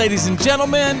show, ladies and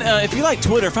gentlemen. If you like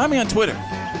Twitter, find me on Twitter.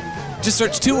 Just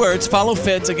search 2 words, follow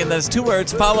Fitz. Again, that's 2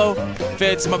 words, follow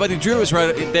Fitz. My buddy Drew is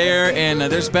right there, and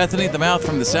there's Bethany, the mouth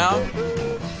from the south.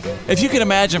 If you can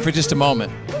imagine for just a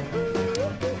moment,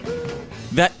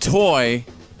 that toy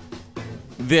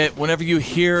that whenever you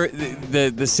hear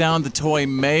the sound the toy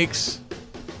makes,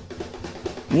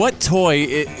 what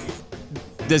toy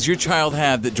does your child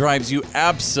have that drives you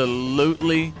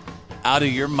absolutely out of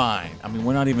your mind? I mean,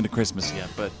 we're not even to Christmas yet,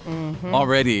 but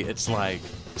already it's like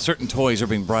certain toys are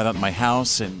being brought out in my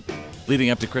house and leading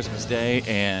up to Christmas Day.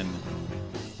 And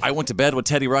I went to bed with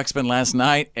Teddy Ruxpin last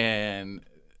night, and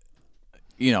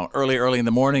early in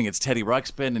the morning, it's Teddy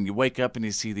Ruxpin, and you wake up and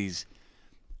you see these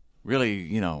really,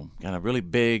 kind of really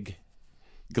big,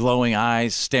 glowing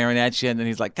eyes staring at you, and then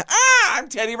he's like, I'm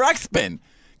Teddy Ruxpin.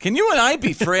 Can you and I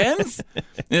be friends? And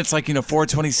it's like,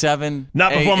 4:27.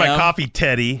 Not before my a.m. coffee,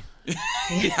 Teddy.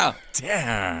 Yeah.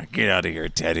 Get out of here,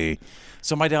 Teddy.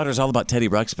 So my daughter's all about Teddy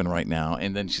Ruxpin right now,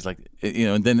 and then she's like,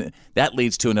 and then that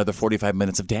leads to another 45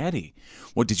 minutes of Daddy.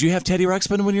 Well, did you have Teddy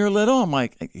Ruxpin when you were little? I'm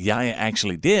like, yeah, I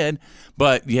actually did,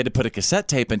 but you had to put a cassette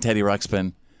tape in Teddy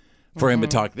Ruxpin for him to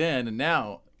talk then, and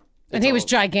now. And he was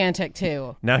gigantic,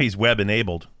 too. Now he's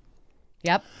web-enabled.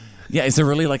 Yep. Yeah, is there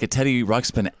really like a Teddy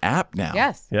Ruxpin app now?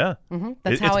 Yes. Yeah. That's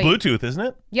it's how Bluetooth, isn't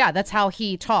it? Yeah, that's how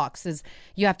he talks. Is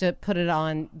you have to put it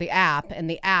on the app, and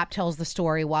the app tells the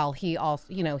story while he also,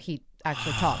 he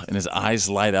actually talks. And his eyes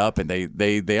light up, and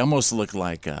they almost look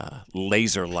like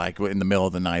laser-like in the middle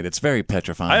of the night. It's very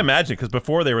petrifying. I imagine, because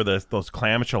before they were those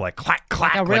clams which are like clack,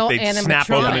 clack, Like a real they'd snap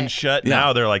animatronic. open and shut. Yeah.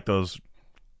 Now they're like those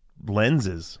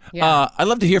lenses. Yeah. I'd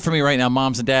love to hear from you right now,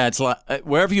 moms and dads.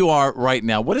 Wherever you are right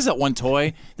now, what is that one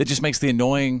toy that just makes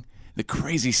the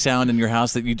crazy sound in your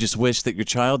house that you just wish that your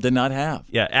child did not have?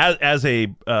 Yeah, as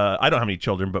a I don't have any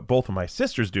children, but both of my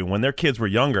sisters do. When their kids were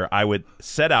younger, I would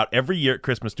set out every year at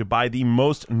Christmas to buy the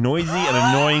most noisy and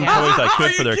annoying toys I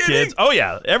could for their kids. Oh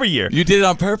yeah, every year. You did it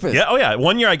on purpose. Yeah. Oh yeah.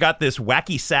 One year I got this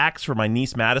wacky sax for my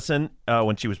niece Madison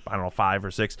when she was 5 or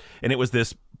 6, and it was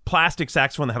this plastic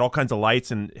saxophone that had all kinds of lights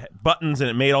and buttons, and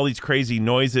it made all these crazy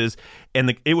noises,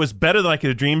 and it was better than I could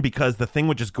have dreamed because the thing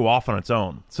would just go off on its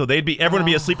own. So everyone would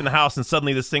be asleep in the house, and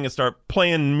suddenly this thing would start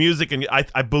playing music, and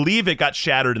I believe it got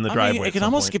shattered in the driveway. It can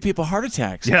almost give people heart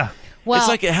attacks. Yeah. Well, it's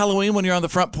like at Halloween when you're on the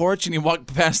front porch and you walk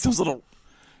past those little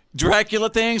Dracula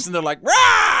things, and they're like,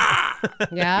 rah!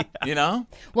 Yeah.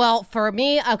 Well, for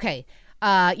me, okay.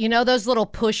 Those little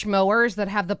push mowers that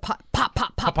have the pop, pop,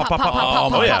 pop, pop, pop, pop, pop, Oh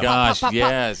my pop, gosh, pop, pop,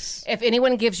 yes. If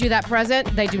anyone gives you that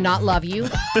present, they do not love you.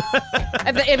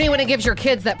 If anyone gives your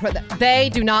kids that present, they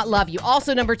do not love you.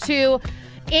 Also, number 2,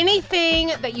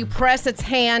 anything that you press its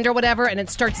hand or whatever and it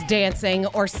starts dancing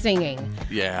or singing.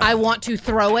 Yeah. I want to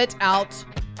throw it out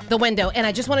the window. And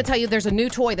I just want to tell you, there's a new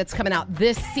toy that's coming out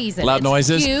this season. Loud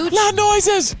noises. Huge. Loud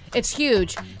noises. It's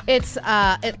huge. It's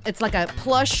like a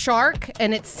plush shark,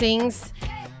 and it sings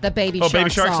The Baby Oh, Shark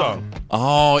Baby Shark song. song.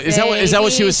 Oh, is that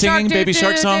what she was singing? Baby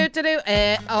Shark song?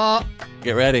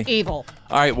 Get ready. Evil.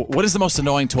 All right, what is the most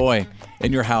annoying toy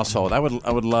in your household? I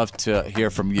would love to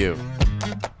hear from you.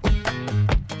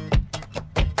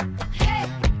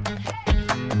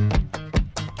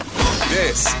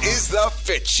 This is the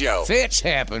Fitz Show. Fitz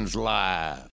happens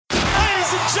live.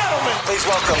 Ladies and gentlemen, please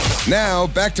welcome. Now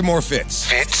back to more Fitz.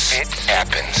 Fitz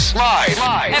happens live.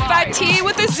 FIT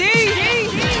with a Z.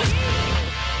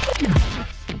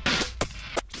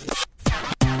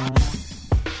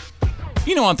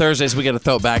 You know, on Thursdays, we got to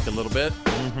throw it back a little bit.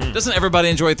 Mm-hmm. Doesn't everybody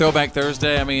enjoy Throwback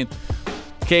Thursday? I mean,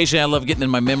 occasionally I love getting in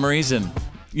my memories, and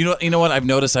you know what? I've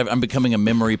noticed I'm becoming a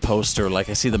memory poster. Like,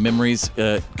 I see the memories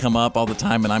come up all the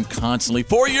time, and I'm constantly,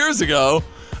 4 years ago,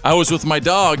 I was with my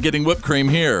dog getting whipped cream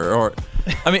here. Or,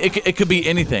 I mean, it could be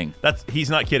anything. He's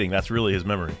not kidding. That's really his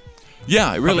memory.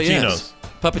 Yeah, it really is.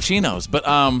 Puppuccinos. But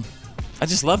I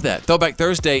just love that. Throwback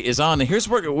Thursday is on. And here's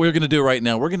what we're going to do right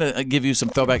now. We're going to give you some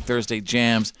Throwback Thursday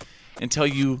jams and tell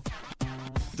you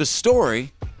the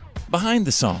story behind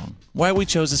the song, why we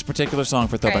chose this particular song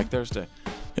for Throwback Thursday.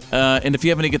 And if you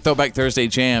have any good Throwback Thursday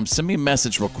jams, send me a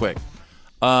message real quick.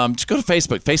 Just go to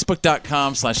Facebook,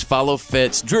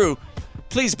 facebook.com/followfitz. Drew,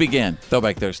 please begin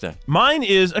Throwback Thursday. Mine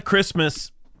is a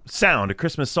Christmas sound, a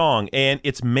Christmas song, and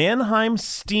it's Mannheim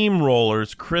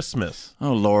Steamrollers Christmas.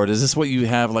 Oh, Lord. Is this what you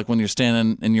have like when you're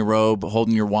standing in your robe,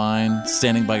 holding your wine,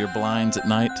 standing by your blinds at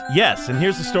night? Yes, and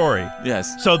here's the story.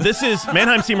 Yes. So this is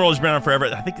Mannheim Steamrollers been around forever.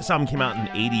 I think this album came out in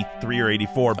 83 or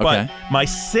 84, but my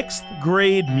 6th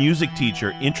grade music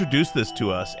teacher introduced this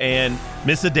to us, and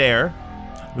Miss Adair,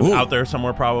 who's out there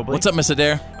somewhere probably. What's up, Miss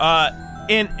Adair?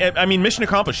 And I mean, mission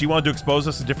accomplished. She wanted to expose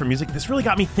us to different music. This really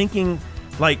got me thinking.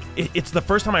 Like, it's the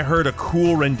first time I heard a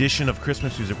cool rendition of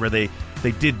Christmas music where they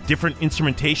did different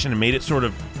instrumentation and made it sort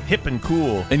of hip and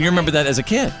cool. And you remember that as a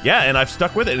kid? Yeah, and I've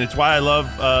stuck with it, and it's why I love,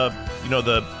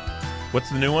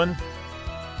 what's the new one?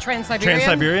 Trans-Siberian?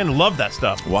 Trans-Siberian. Love that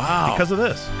stuff. Wow. Because of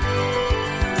this.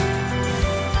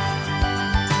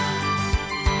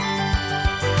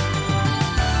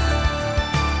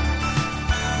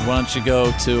 Why don't you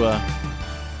go to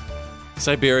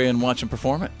Siberia and watch them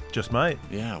perform it? Just might.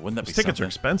 Yeah, wouldn't that be Tickets something? are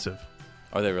expensive.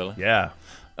 Are they really? Yeah.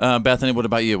 Bethany, what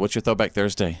about you? What's your Throwback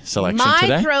Thursday selection today?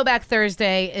 My Throwback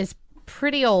Thursday is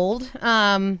pretty old,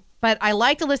 but I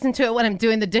like to listen to it when I'm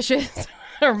doing the dishes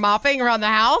or mopping around the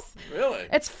house. Really?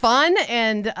 It's fun,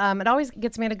 and it always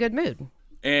gets me in a good mood.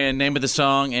 And name of the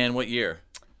song and what year?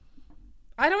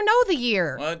 I don't know the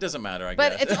year. Well, it doesn't matter, I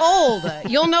guess. But it's old.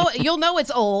 You'll know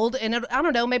it's old, and I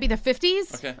don't know, maybe the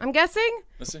 50s. Okay. I'm guessing.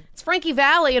 Let's see. It's Frankie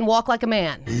Valli and Walk Like a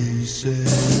Man. He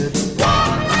said,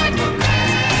 walk like a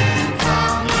man,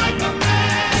 talk like a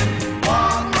man,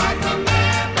 walk like a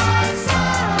man, my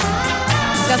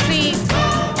son. Now see,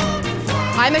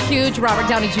 I'm a huge Robert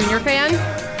Downey Jr. fan.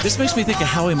 This makes me think of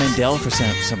Howie Mandel for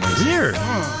some reason. Weird.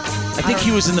 I think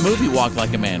he was in the movie Walk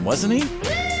Like a Man, wasn't he?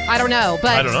 I don't know,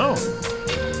 but I don't know.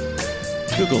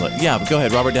 Google it. Yeah, but go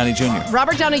ahead. Robert Downey Jr.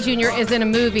 Robert Downey Jr. is in a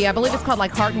movie. I believe it's called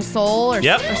like Heart and Soul or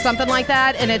something like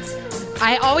that. And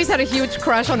I always had a huge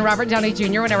crush on Robert Downey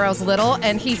Jr. whenever I was little.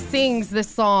 And he sings this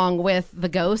song with the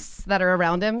ghosts that are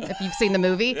around him, if you've seen the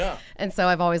movie. Yeah. And so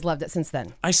I've always loved it since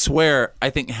then. I swear, I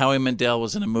think Howie Mandel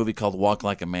was in a movie called Walk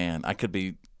Like a Man. I could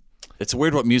be... It's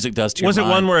weird what music does to your mind. Was it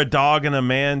one where a dog and a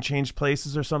man changed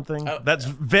places or something? That's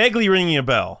vaguely ringing a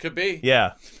bell. Could be.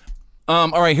 Yeah.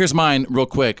 All right, here's mine real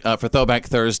quick for Throwback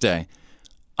Thursday.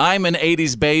 I'm an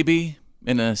 80s baby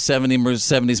in a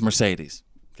 70s Mercedes.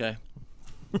 Okay?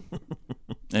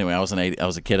 Anyway, I was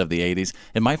a kid of the 80s.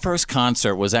 And my first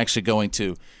concert was actually going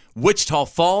to Wichita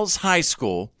Falls High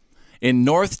School in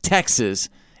North Texas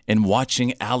and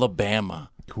watching Alabama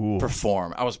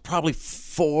perform. I was probably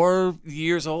 4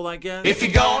 years old, I guess. If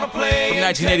you're gonna play from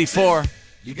 1984.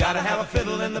 You gotta have a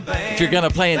fiddle in the band. If you're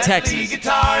gonna play in Texas. The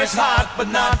guitar is hot, but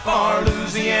not for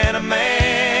Louisiana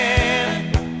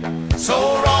man.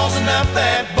 So rosin up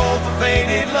that bowl for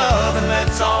faded love, and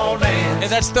let's all dance.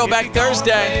 And that's Throwback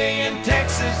Thursday. In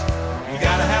Texas, you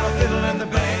gotta have a fiddle in the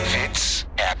band. Fitz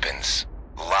happens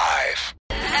live.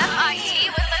 FIT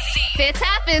with a Z. Fitz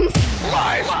happens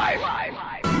Live.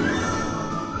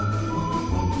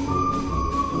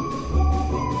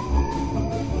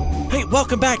 Hey,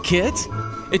 welcome back, kids.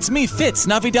 It's me, Fitz,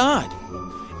 Navidad.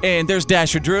 And there's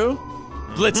Dasher Drew,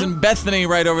 Blitz and Bethany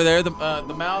right over there, the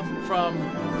mouth from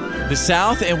the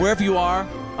south. And wherever you are,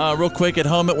 real quick, at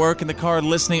home, at work, in the car,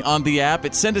 listening on the app,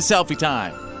 it's Send a Selfie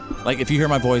time. Like, if you hear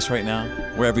my voice right now,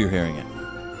 wherever you're hearing it,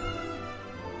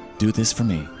 do this for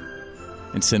me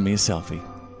and send me a selfie.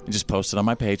 And just post it on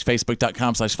my page,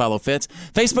 facebook.com/followfitz.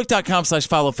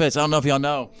 Facebook.com/followfitz. I don't know if y'all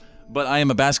know, but I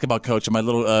am a basketball coach of my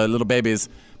little baby's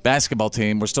basketball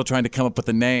team. We're still trying to come up with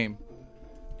a name.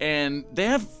 And they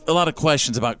have a lot of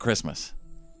questions about Christmas.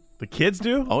 The kids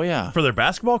do? Oh, yeah. For their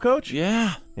basketball coach?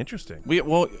 Yeah. Interesting.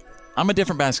 Well, I'm a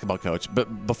different basketball coach,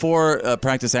 but before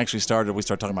practice actually started, we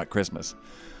started talking about Christmas.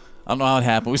 I don't know how it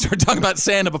happened. We started talking about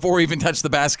Santa before we even touched the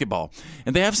basketball.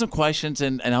 And they have some questions,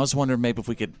 and I was wondering maybe if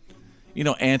we could,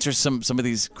 answer some of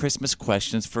these Christmas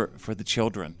questions for the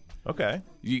children. Okay.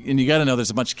 You got to know there's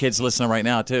a bunch of kids listening right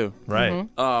now, too. Right.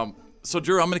 Mm-hmm. So,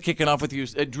 Drew, I'm going to kick it off with you.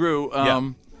 Drew,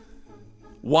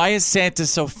 why is Santa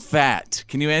so fat?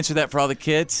 Can you answer that for all the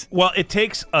kids? Well, it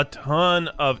takes a ton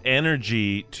of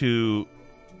energy to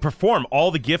perform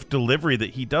all the gift delivery that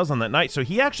he does on that night. So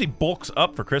he actually bulks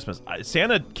up for Christmas.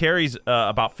 Santa carries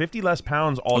about 50 less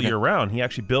pounds all year round. He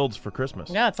actually builds for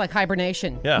Christmas. Yeah, it's like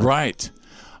hibernation. Yeah. Right.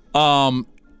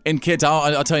 And kids,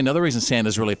 I'll tell you another reason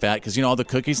Santa's really fat, because all the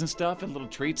cookies and stuff and little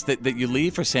treats that you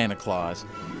leave for Santa Claus,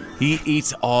 he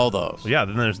eats all those. Yeah,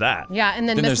 then there's that. Yeah, and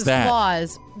then Mrs.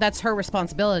 Claus, that's her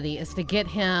responsibility, is to get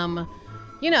him,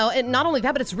 and not only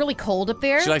that, but it's really cold up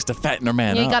there. She likes to fatten her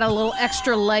man up. You got a little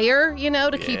extra layer,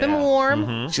 to keep him warm.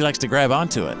 Mm-hmm. She likes to grab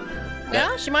onto it.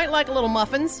 Yeah, she might like a little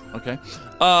muffins. Okay.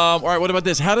 All right, what about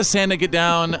this? How does Santa get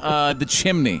down the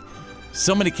chimney?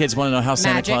 So many kids want to know how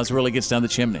Santa Claus really gets down the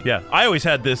chimney. Yeah, I always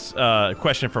had this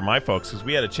question for my folks, because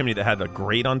we had a chimney that had a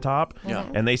grate on top. Yeah.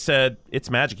 And they said, it's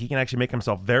magic. He can actually make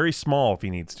himself very small if he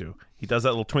needs to. He does that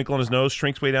little twinkle in his nose,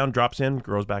 shrinks way down, drops in,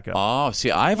 grows back up. Oh,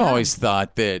 see, I've always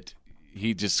thought that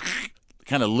he just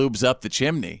kind of lubes up the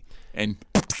chimney and,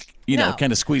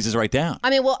 kind of squeezes right down. I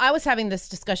mean, well, I was having this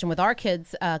discussion with our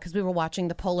kids because we were watching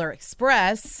the Polar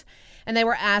Express, and they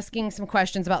were asking some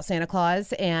questions about Santa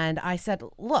Claus, and I said,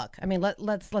 look, I mean,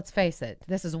 let's face it.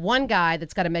 This is one guy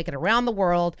that's got to make it around the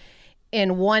world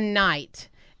in one night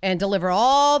and deliver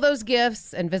all those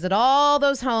gifts and visit all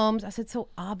those homes. I said, so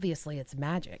obviously it's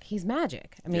magic. He's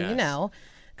magic. I mean,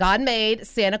 God made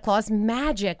Santa Claus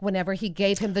magic whenever he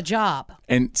gave him the job.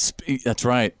 And that's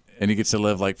right. And he gets to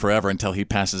live like forever until he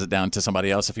passes it down to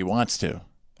somebody else if he wants to.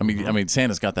 I mean,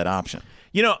 Santa's got that option.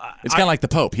 It's kind of like the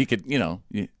Pope. He could,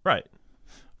 Right.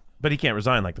 But he can't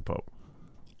resign like the Pope.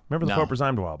 Remember the Pope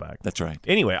resigned a while back. That's right.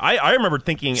 Anyway, I remember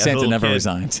thinking Santa as a little never kid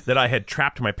resigns. that I had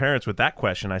trapped my parents with that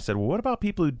question. I said, well, what about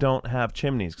people who don't have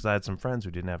chimneys? Because I had some friends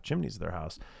who didn't have chimneys at their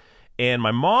house. And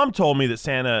my mom told me that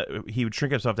Santa, he would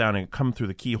shrink himself down and come through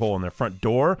the keyhole in their front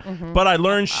door. Mm-hmm. But I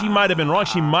learned she might have been wrong.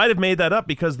 She might have made that up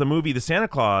because the movie The Santa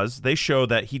Claus, they show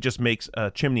that he just makes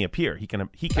a chimney appear. He can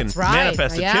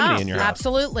manifest a chimney in your house.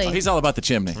 Absolutely. He's all about the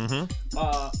chimney.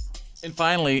 Mm-hmm. And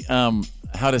finally,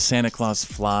 how does Santa Claus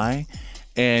fly?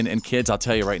 And kids, I'll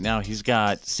tell you right now, he's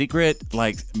got secret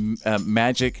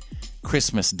magic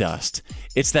Christmas dust.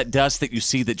 It's that dust that you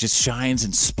see that just shines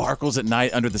and sparkles at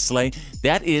night under the sleigh.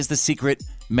 That is the secret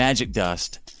magic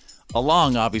dust,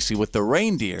 along obviously with the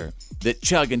reindeer that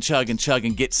chug and chug and chug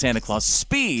and get Santa Claus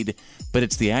speed. But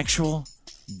it's the actual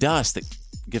dust that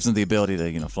gives him the ability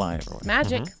to fly everywhere.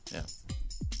 Magic. Mm-hmm. Yeah.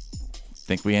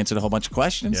 Think we answered a whole bunch of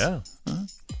questions. Yeah.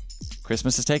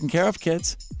 Christmas is taken care of,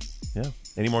 kids. Yeah.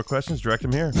 Any more questions? Direct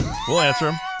them here. We'll answer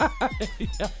them.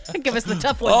 Give us the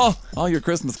tough ones. All your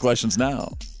Christmas questions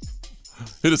now.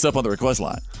 Hit us up on the request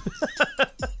line.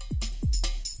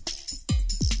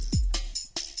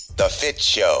 The Fitz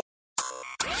Show.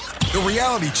 The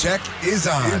reality check is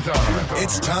on.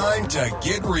 It's time to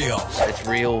get real. It's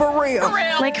real. For real.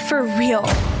 Like for real.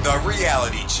 The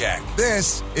reality check.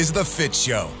 This is The Fitz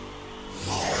Show.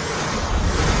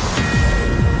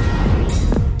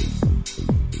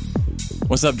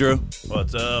 What's up, Drew?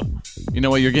 What's up? You know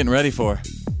what you're getting ready for?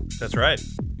 That's right.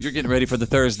 You're getting ready for the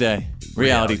Thursday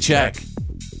reality check.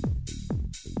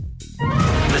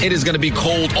 It is going to be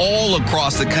cold all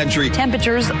across the country.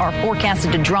 Temperatures are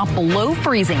forecasted to drop below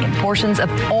freezing in portions of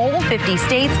all 50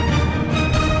 states.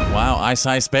 Wow,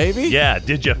 ice, baby. Yeah,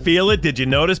 did you feel it? Did you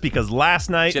notice? Because last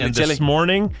night and this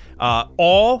morning,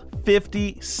 all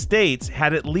 50 states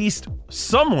had at least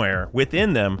somewhere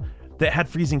within them that had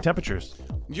freezing temperatures.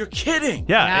 You're kidding.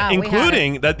 Yeah,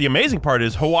 including that. The amazing part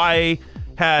is Hawaii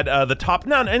had the top.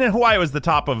 Now, and then Hawaii was the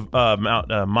top of Mount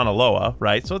Mauna Loa,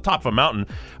 right? So the top of a mountain.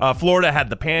 Florida had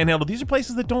the Panhandle. These are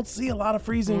places that don't see a lot of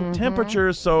freezing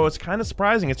temperatures, so it's kind of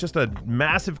surprising. It's just a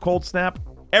massive cold snap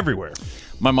everywhere.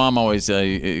 My mom always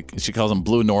she calls them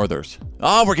blue northers.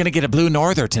 Oh, we're gonna get a blue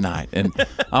norther tonight, and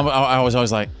I was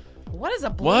always like, what is a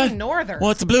blue norther?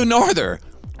 Well, it's a blue norther.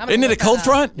 Isn't it a cold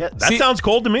front? Yeah, that sounds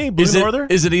cold to me. Blue norther.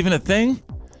 Is it even a thing?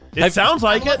 It sounds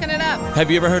like I'm looking it up.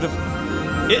 Have you ever heard of?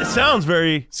 It sounds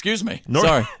very... Excuse me. North-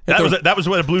 Sorry. That was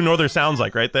what a Blue Norther sounds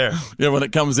like right there. Yeah, when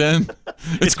it comes in.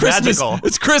 It's Christmas. magical.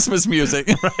 It's Christmas music.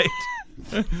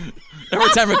 Right. Every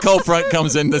time a cold front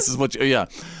comes in, this is what you...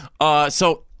 Yeah.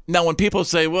 So now when people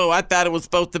say, well, I thought it was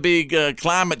supposed to be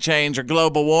climate change or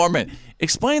global warming,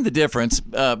 explain the difference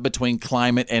between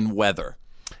climate and weather.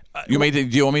 Do you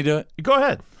want me to do it? Go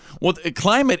ahead. Well,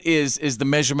 climate is the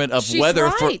measurement of weather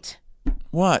right. for...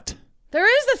 What? There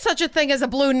is such a thing as a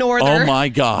blue norther. Oh, my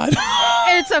God.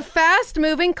 It's a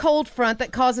fast-moving cold front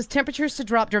that causes temperatures to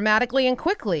drop dramatically and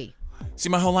quickly. See,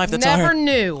 my whole life, that's all I Never heard.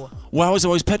 knew. Well, I was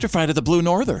always petrified of the blue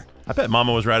norther. I bet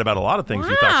Mama was right about a lot of things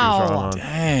we thought she was wrong on.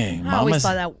 Dang, I always Mama's...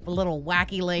 thought that little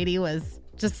wacky lady was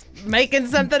just making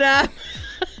something up.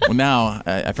 Well, now,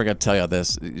 I forgot to tell you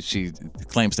this. She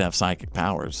claims to have psychic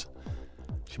powers.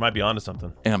 She might be onto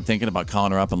something. And I'm thinking about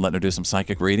calling her up and letting her do some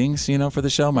psychic readings, for the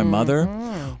show, my mother.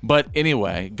 But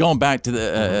anyway, going back to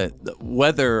the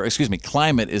weather,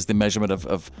 climate is the measurement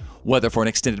of weather for an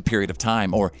extended period of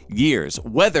time or years.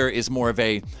 Weather is more of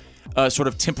a sort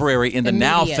of temporary in the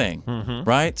now thing,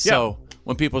 right? Yeah. So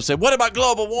when people say, what about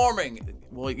global warming?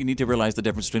 Well, you need to realize the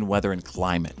difference between weather and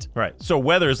climate. Right. So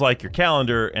weather's like your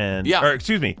calendar and... Yeah. Or,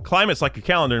 excuse me, climate's like your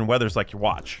calendar and weather's like your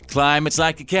watch. Climate's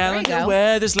like your calendar,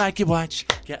 weather's like your watch.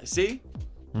 See?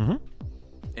 Mm-hmm.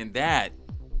 And that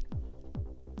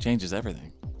changes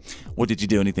everything. Well, did you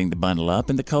do anything to bundle up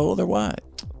in the cold or what?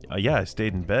 Yeah, I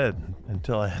stayed in bed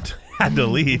until I had to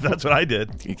leave. That's what I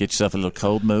did. You get yourself a little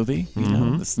cold movie,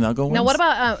 the snuggle ones. Now, what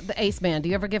about the Ace Man? Do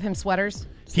you ever give him sweaters?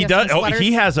 He does. Oh,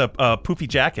 he has a poofy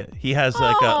jacket. He has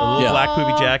like a little black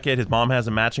poofy jacket. His mom has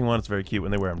a matching one. It's very cute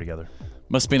when they wear them together.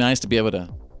 Must be nice to be able to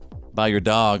buy your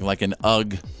dog like an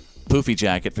UGG poofy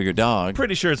jacket for your dog.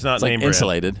 Pretty sure it's not like name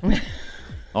insulated.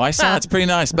 Oh, I saw it's pretty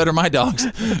nice. Better than my dog's.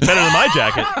 Better than my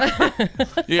jacket.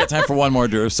 You got time for one more,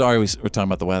 Drew. Sorry, we're talking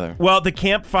about the weather. Well, the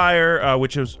Camp Fire,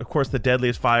 which was, of course, the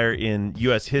deadliest fire in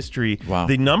U.S. history,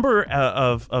 the number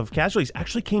of casualties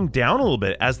actually came down a little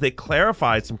bit as they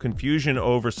clarified some confusion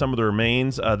over some of the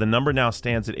remains. The number now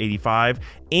stands at 85,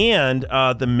 and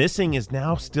the missing is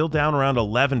now still down around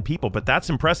 11 people. But that's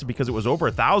impressive because it was over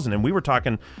 1,000, and we were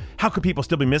talking, how could people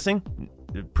still be missing?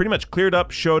 Pretty much cleared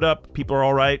up, showed up, people are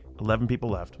all right, 11 people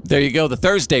left. There you go, the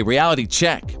Thursday reality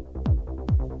check.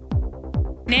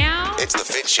 Now, it's the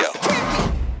Fitz Show.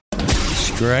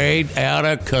 Straight out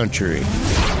of country.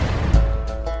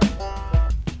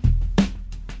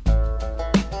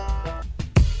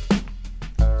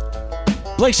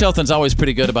 Blake Shelton's always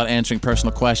pretty good about answering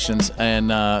personal questions,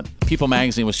 and People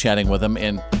Magazine was chatting with him,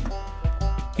 and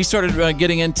he started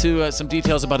getting into some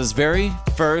details about his very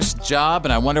first job,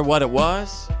 and I wonder what it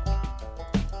was.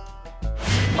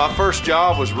 My first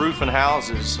job was roofing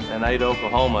houses in Ada,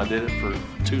 Oklahoma. I did it for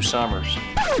 2 summers.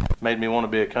 Made me want to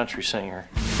be a country singer.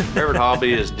 Favorite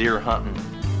hobby is deer hunting.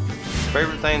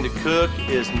 Favorite thing to cook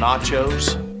is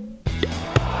nachos.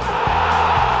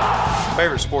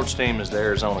 Favorite sports team is the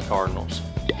Arizona Cardinals.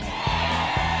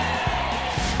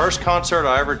 First concert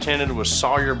I ever attended was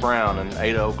Sawyer Brown in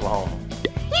Ada, Oklahoma.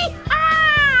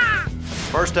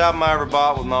 First album I ever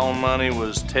bought with my own money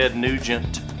was Ted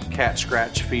Nugent, Cat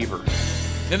Scratch Fever.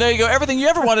 And there you go. Everything you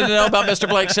ever wanted to know about Mr.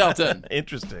 Blake Shelton.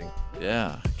 Interesting.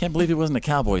 Yeah. Can't believe he wasn't a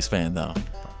Cowboys fan, though.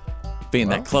 Being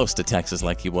that close to Texas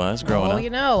like he was growing up. Well, you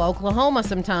know, Oklahoma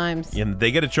sometimes. And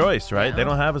they get a choice, right? Yeah. They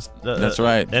don't have That's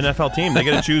right. NFL team. They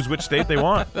get to choose which state they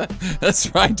want.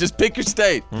 That's right. Just pick your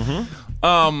state.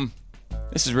 Mm-hmm.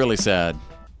 This is really sad.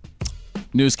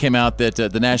 News came out that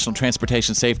the National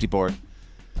Transportation Safety Board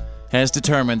has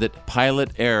determined that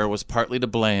pilot error was partly to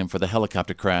blame for the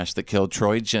helicopter crash that killed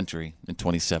Troy Gentry in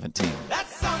 2017.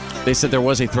 They said there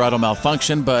was a throttle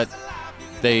malfunction, but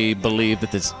they believe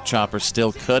that this chopper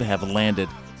still could have landed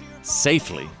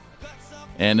safely.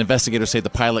 And investigators say the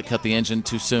pilot cut the engine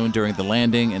too soon during the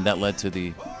landing, and that led to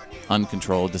the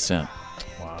uncontrolled descent.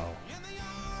 Wow.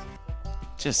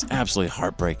 Just absolutely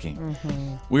heartbreaking.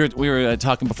 Mm-hmm. We were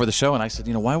talking before the show, and I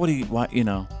said, why would he, get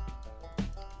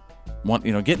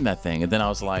in that thing? And then I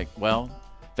was like, well,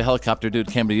 the helicopter dude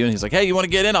came to you and he's like, hey, you want to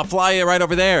get in? I'll fly you right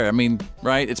over there. I mean,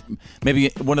 right? It's maybe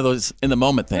one of those in the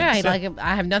moment things. Yeah, like,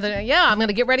 I have nothing. Yeah, I'm going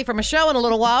to get ready for my show in a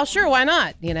little while. Sure, why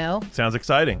not? Sounds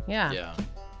exciting. Yeah. Yeah.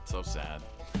 So sad.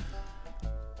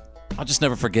 I'll just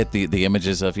never forget the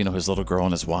images of, his little girl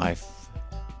and his wife,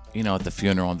 at the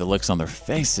funeral, and the looks on their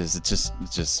faces. It's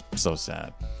just so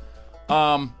sad.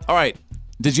 All right.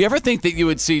 Did you ever think that you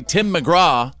would see Tim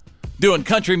McGraw doing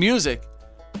country music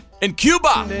in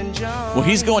Cuba? Well,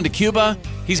 he's going to Cuba.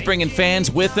 He's bringing fans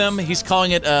with him. He's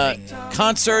calling it a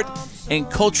concert and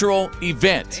cultural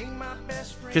event.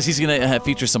 because he's going to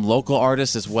feature some local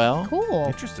artists as well. Cool.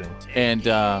 Interesting. And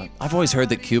I've always heard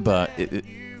that Cuba,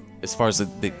 as far as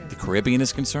the Caribbean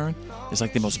is concerned, is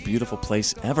like the most beautiful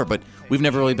place ever. But we've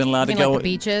never really been allowed to go. Like the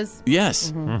beaches?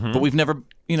 Yes. Mm-hmm. But we've never,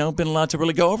 been allowed to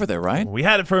really go over there, right? We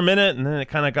had it for a minute, and then it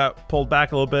kind of got pulled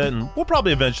back a little bit, and we'll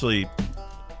probably eventually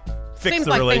fix Seems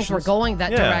the like relations. things were going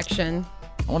that direction.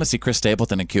 I want to see Chris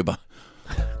Stapleton in Cuba.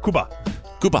 Cuba.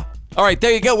 All right,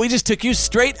 there you go. We just took you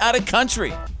straight out of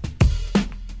country.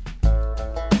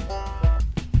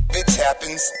 Fitz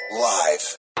happens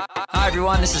live. Hi,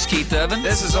 everyone. This is Keith Urban.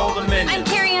 This is Old Dominion. I'm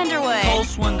Carrie Underwood. Cole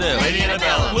Swindell. Lady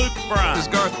Annabella. Luke Brown. This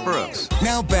is Garth Brooks.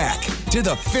 Now back to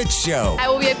the Fitz Show. I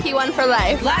will be a P1 for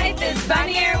life. Life is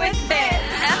funnier with Fitz.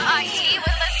 F-I-E with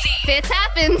a C. Fitz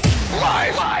happens.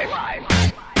 Live.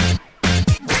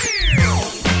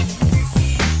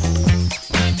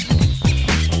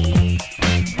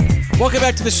 Welcome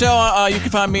back to the show. You can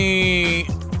find me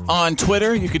on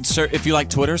Twitter. You can search, if you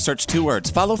like Twitter, search 2 words.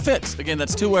 Follow Fitz. Again,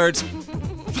 that's 2 words.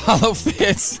 Follow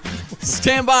Fitz.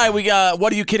 Stand by. We got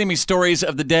What Are You Kidding Me stories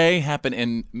of the day happen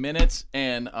in minutes,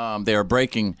 and they are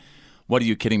breaking What Are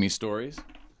You Kidding Me stories.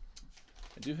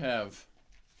 I do have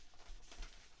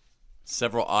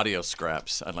several audio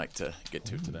scraps I'd like to get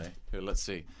to today. Here, let's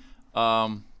see.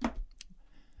 This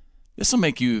will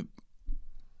make you...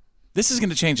 This is going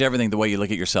to change everything the way you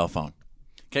look at your cell phone.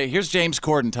 Okay, here's James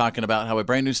Corden talking about how a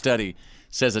brand new study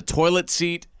says a toilet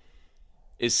seat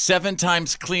is 7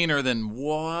 times cleaner than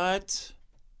what?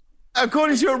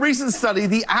 According to a recent study,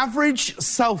 the average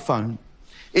cell phone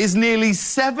is nearly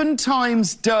 7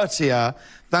 times dirtier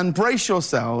than, brace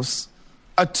yourselves,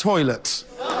 a toilet.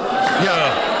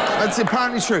 Yeah, that's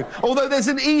apparently true. Although there's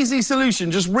an easy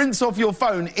solution, just rinse off your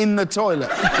phone in the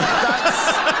toilet.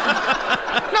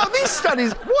 Now, these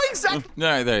studies, what exactly?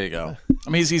 No, there you go. I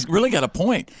mean, he's really got a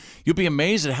point. You'll be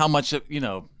amazed at how much of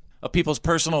people's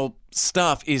personal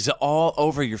stuff is all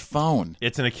over your phone.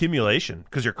 It's an accumulation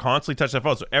because you're constantly touching that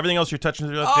phone. So everything else you're touching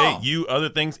throughout the day, you, other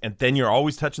things, and then you're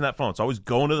always touching that phone. It's always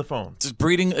going to the phone. It's just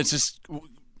breeding. It's just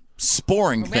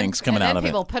sporing things coming out of it. And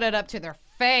then people put it up to their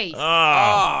face.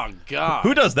 Oh, God.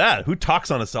 Who does that? Who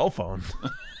talks on a cell phone?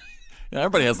 Yeah,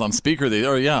 everybody has it on speaker.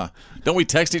 Don't we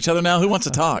text each other now? Who wants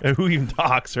to talk? Who even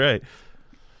talks, right?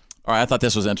 All right, I thought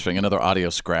this was interesting. Another audio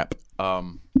scrap.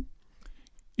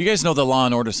 You guys know the Law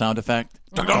and Order sound effect?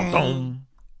 It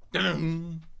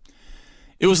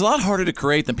was a lot harder to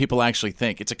create than people actually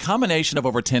think. It's a combination of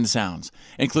over 10 sounds,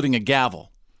 including a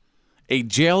gavel, a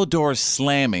jail door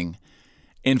slamming,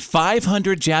 and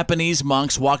 500 Japanese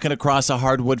monks walking across a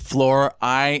hardwood floor.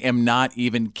 I am not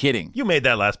even kidding. You made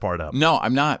that last part up. No,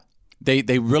 I'm not.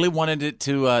 They really wanted it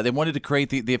to. They wanted to create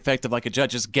the effect of like a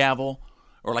judge's gavel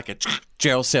or like a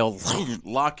jail cell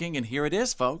locking, and here it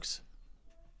is, folks.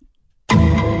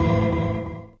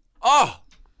 Oh,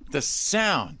 the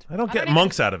sound! I don't get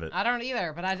monks out of it. I don't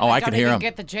either, but I can don't hear even him.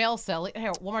 get the jail cell.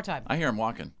 Here, one more time. I hear him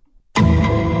walking.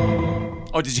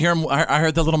 Oh, did you hear him? I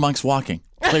heard the little monks walking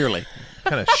clearly.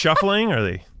 Kind of shuffling? Are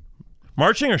they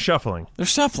marching or shuffling? They're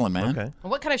shuffling, man. Okay.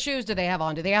 What kind of shoes do they have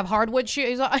on? Do they have hardwood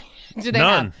shoes on? Do they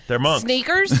None. have They're monks.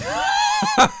 Sneakers?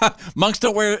 Monks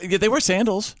don't wear. They wear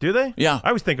sandals. Do they? Yeah. I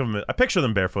always think of them. I picture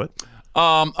them barefoot.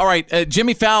 All right,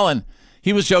 Jimmy Fallon.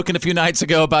 He was joking a few nights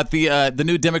ago about the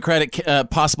new Democratic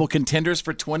possible contenders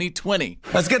for 2020.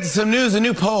 Let's get to some news. A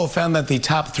new poll found that the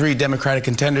top 3 Democratic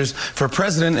contenders for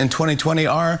president in 2020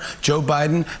 are Joe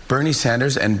Biden, Bernie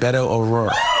Sanders, and Beto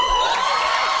O'Rourke.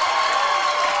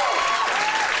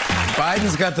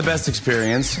 Biden's got the best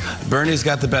experience, Bernie's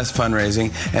got the best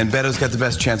fundraising, and Beto's got the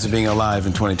best chance of being alive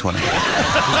in 2020.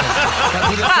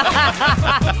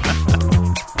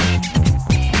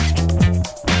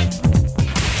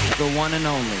 The one and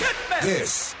only.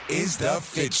 This is the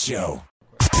Fitz Show.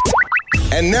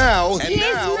 And now, Here's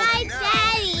my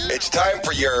daddy. it's time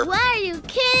for your Why are you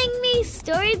kidding me?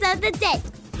 Stories of the day.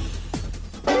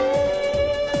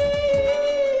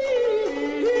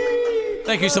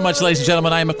 Thank you so much, ladies and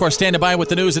gentlemen. I am, of course, standing by with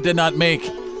the news that did not make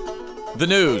the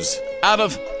news. Out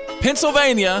of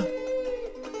Pennsylvania,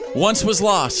 once was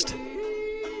lost,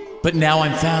 but now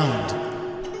I'm found.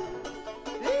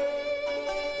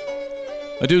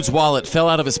 A dude's wallet fell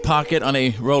out of his pocket on a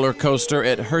roller coaster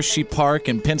at Hershey Park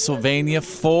in Pennsylvania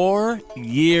 4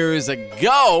 years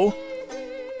ago.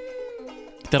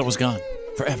 Thought it was gone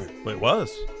forever. Well, it was.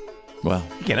 Well,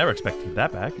 you can't ever expect to get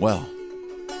that back. Well,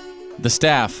 the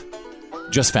staff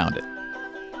just found it.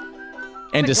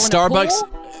 And to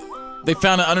Starbucks, they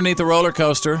found it underneath the roller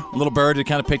coaster. A little bird had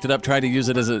kind of picked it up, tried to use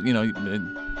it as a,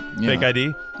 fake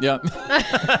ID? Yeah.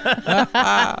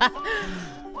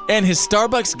 And his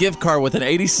Starbucks gift card with an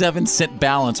 87-cent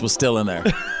balance was still in there.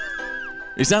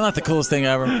 Is that not the coolest thing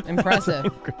ever? Impressive.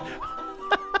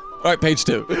 All right, page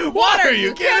 2. What are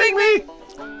you kidding me?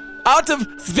 Out of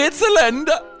Switzerland.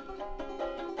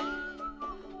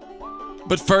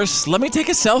 But first, let me take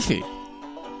a selfie.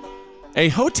 A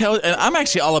hotel, and I'm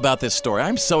actually all about this story.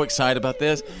 I'm so excited about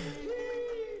this.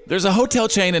 There's a hotel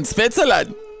chain in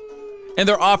Switzerland, and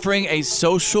they're offering a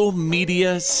social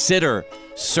media sitter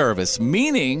service,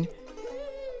 meaning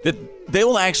that they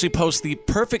will actually post the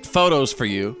perfect photos for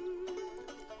you,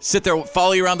 sit there,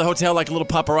 follow you around the hotel like a little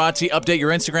paparazzi, update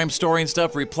your Instagram story and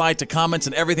stuff, reply to comments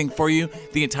and everything for you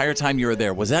the entire time you were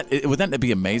there. Would that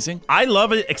be amazing? I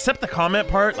love it, except the comment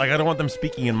part. Like, I don't want them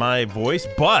speaking in my voice,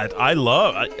 but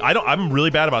I'm really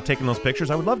bad about taking those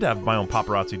pictures. I would love to have my own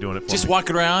paparazzi doing it for Just me.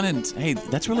 walking around and, hey,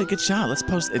 that's really a good shot. Let's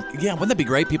post it. Yeah, wouldn't that be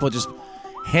great? People just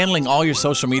handling all your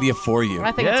social media for you.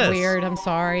 I think it's weird. I'm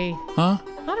sorry. Huh?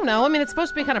 I don't know. I mean, it's supposed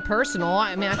to be kind of personal.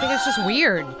 I mean, I think it's just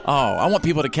weird. Oh, I want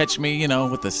people to catch me,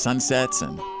 with the sunsets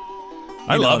and...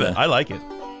 I love it. I like it.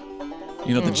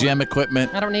 The gym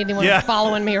equipment. I don't need anyone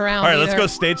following me around. All right, either. let's go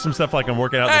stage some stuff like I'm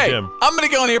working out in the gym. I'm going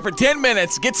to go in here for 10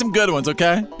 minutes. Get some good ones,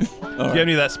 okay? Give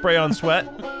me that spray-on sweat.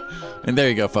 And there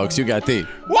you go, folks. You got the...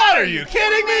 What are you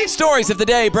kidding me? Stories of the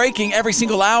day breaking every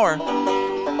single hour.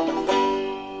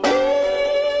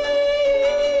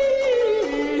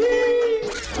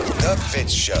 The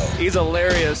Fitz Show. He's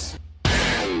hilarious.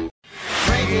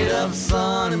 Break it up,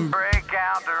 son, and break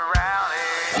out the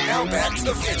rowdy. Now back to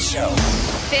the Fitz Show.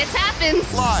 Fitz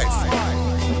happens. Live.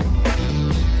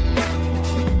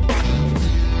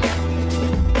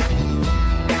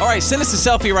 All right, send us a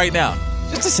selfie right now.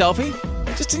 Just a selfie.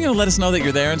 Just to, let us know that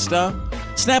you're there and stuff.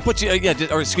 Snap what you,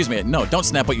 excuse me. No, don't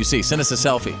snap what you see. Send us a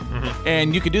selfie. Mm-hmm.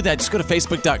 And you can do that. Just go to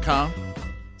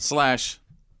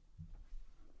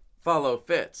facebook.com/follow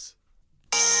Fitz.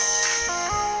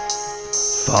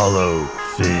 Follow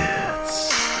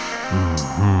Fitz.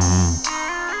 Mm-hmm.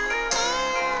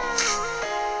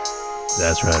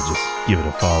 That's right. Just give it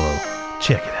a follow.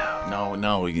 Check it out.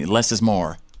 No. Less is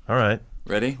more. All right.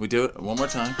 Ready? We do it one more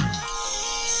time.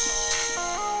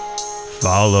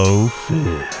 Follow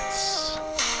Fitz.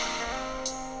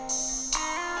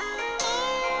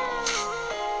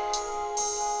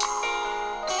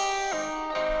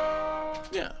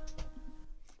 Yeah.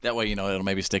 That way, it'll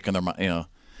maybe stick in their mind,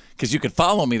 because you could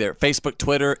follow me there. Facebook,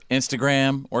 Twitter,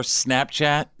 Instagram, or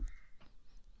Snapchat.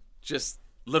 Just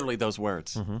literally those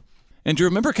words. Mm-hmm. And Drew,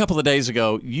 remember a couple of days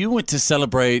ago, you went to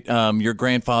celebrate your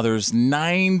grandfather's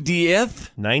 90th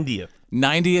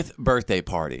birthday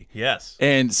party. Yes.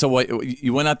 And so what?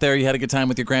 You went out there, you had a good time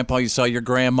with your grandpa, you saw your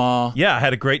grandma. Yeah, I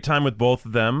had a great time with both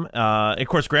of them. Of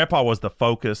course, Grandpa was the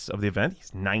focus of the event.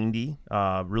 He's 90,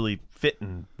 really fit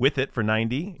and with it for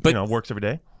 90, works every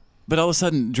day. But all of a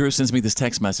sudden, Drew sends me this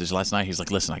text message last night. He's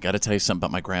like, listen, I got to tell you something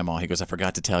about my grandma. He goes, I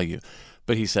forgot to tell you.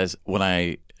 But he says,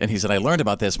 I learned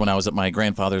about this when I was at my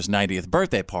grandfather's 90th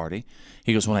birthday party.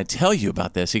 He goes, when I tell you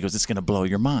about this, he goes, it's going to blow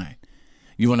your mind.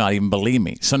 You will not even believe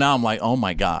me. So now I'm like, oh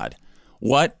my God,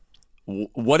 what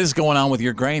is going on with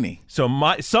your granny? So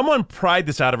someone pried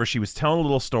this out of her. She was telling a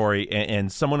little story,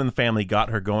 and someone in the family got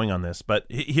her going on this. But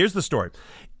here's the story.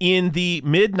 In the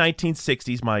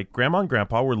mid-1960s, my grandma and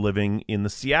grandpa were living in the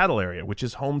Seattle area, which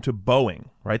is home to Boeing,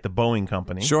 right? The Boeing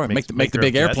company. Sure, make the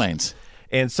big airplanes.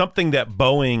 And something that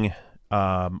Boeing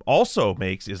also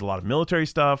makes is a lot of military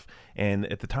stuff.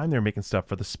 And at the time, they were making stuff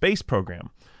for the space program.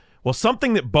 Well,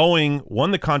 something that Boeing won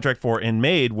the contract for and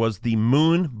made was the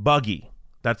moon buggy.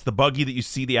 That's the buggy that you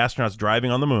see the astronauts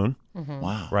driving on the moon. Mm-hmm.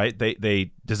 Wow. Right?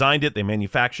 They designed it. They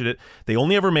manufactured it. They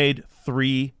only ever made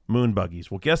 3 moon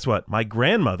buggies. Well, guess what? My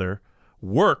grandmother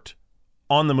worked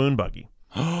on the moon buggy.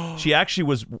 She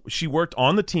worked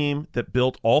on the team that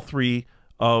built all 3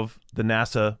 of the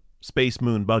NASA space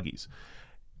moon buggies.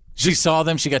 She saw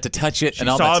them. She got to touch it and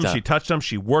all that stuff. She saw them. She touched them.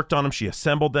 She worked on them. She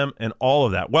assembled them and all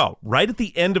of that. Well, right at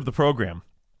the end of the program,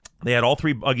 they had all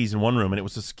 3 buggies in one room, and it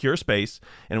was a secure space,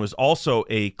 and it was also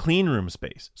a clean room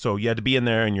space. So you had to be in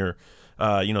there in your,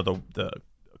 the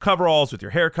coveralls with your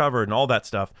hair covered and all that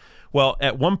stuff. Well,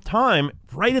 at one time,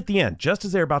 right at the end, just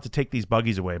as they were about to take these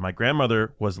buggies away, my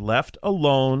grandmother was left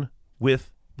alone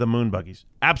with the moon buggies.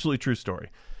 Absolutely true story.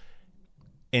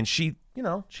 And she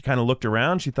kind of looked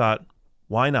around. She thought,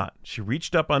 why not? She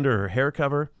reached up under her hair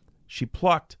cover. She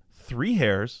plucked 3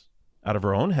 hairs out of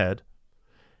her own head,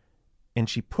 and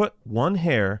she put 1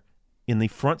 hair in the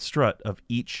front strut of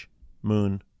each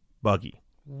moon buggy.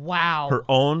 Wow. Her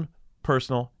own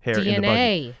personal hair DNA. in the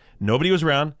buggy. Nobody was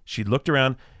around. She looked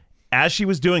around. As she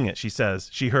was doing it, she says,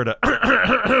 she heard a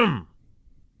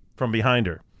from behind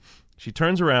her. She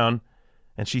turns around,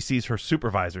 and she sees her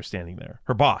supervisor standing there.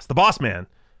 Her boss, the boss man,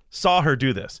 saw her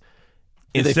do this.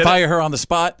 Did they fire her on the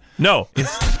spot? No.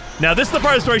 Now, this is the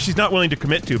part of the story she's not willing to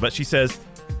commit to, but she says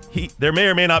there may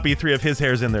or may not be 3 of his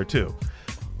hairs in there, too.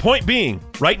 Point being,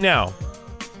 right now,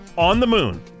 on the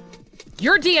moon.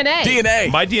 Your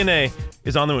DNA. My DNA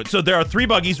is on the moon. So there are 3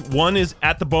 buggies. One is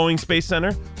at the Boeing Space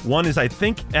Center. One is, I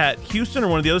think, at Houston or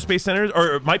one of the other space centers,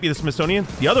 or it might be the Smithsonian.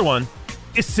 The other one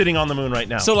is sitting on the moon right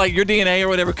now. So, like, your DNA or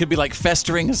whatever could be, like,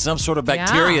 festering in some sort of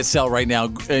bacteria cell right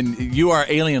now, and you are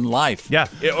alien life. Yeah,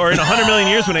 or in 100 million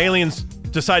years when aliens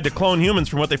decide to clone humans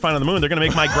from what they find on the moon, they're going to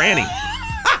make my granny.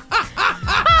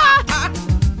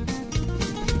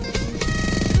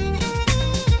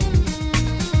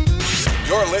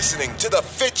 You're listening to The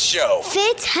Fitz Show.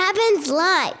 Fitz happens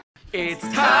live. It's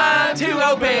time to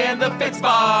open the Fitz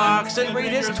box and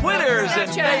read his Twitters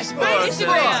and Facebooks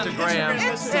and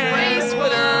Instagrams and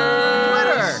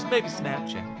Twitter. Maybe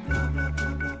Snapchat.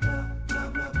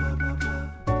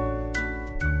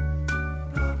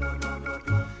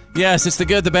 Yes, it's the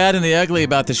good, the bad, and the ugly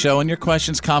about the show and your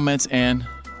questions, comments, and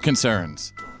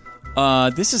concerns.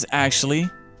 This is actually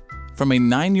from a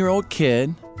 9-year-old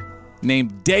kid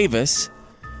named Davis.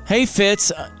 Hey,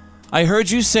 Fitz, I heard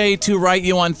you say to write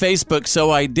you on Facebook, so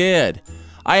I did.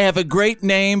 I have a great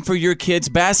name for your kids'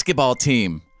 basketball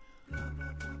team.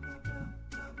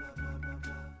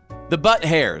 The Butt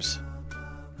Hairs.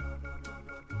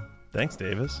 Thanks,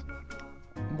 Davis.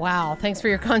 Wow, thanks for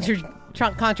your contribution.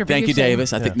 Thank you,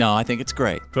 Davis. I think it's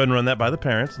great. Go ahead and run that by the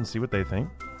parents and see what they think.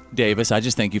 Davis, I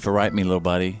just thank you for writing me, little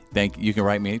buddy. You can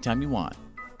write me anytime you want.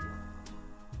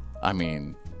 I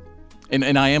mean,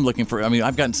 and I am looking for. I mean,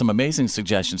 I've gotten some amazing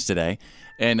suggestions today,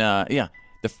 and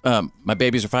my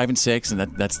babies are 5 and 6, and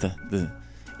that's the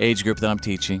age group that I'm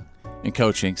teaching and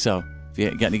coaching. So if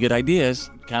you got any good ideas,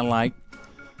 kind of like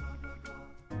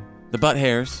the butt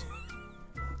hairs,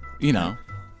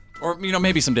 or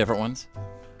maybe some different ones.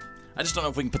 I just don't know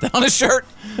if we can put that on a shirt.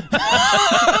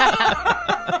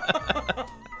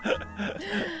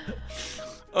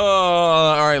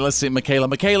 All right, let's see.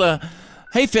 Michaela,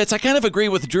 hey, Fitz, I kind of agree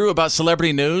with Drew about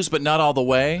celebrity news, but not all the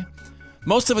way.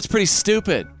 Most of it's pretty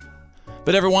stupid.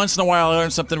 But every once in a while, I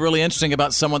learn something really interesting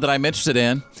about someone that I'm interested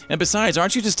in. And besides,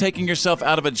 aren't you just taking yourself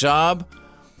out of a job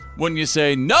when you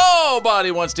say,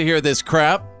 nobody wants to hear this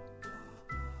crap?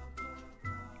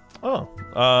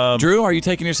 Oh. Drew, are you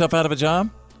taking yourself out of a job?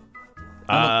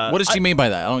 What does she mean by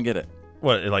that? I don't get it.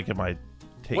 What, like, am I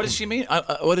taking... What does she mean?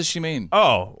 What does she mean?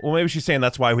 Oh, well, maybe she's saying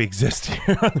that's why we exist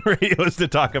here on the radio, is to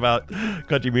talk about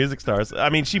country music stars. I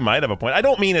mean, she might have a point. I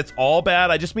don't mean it's all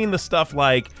bad. I just mean the stuff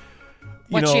like...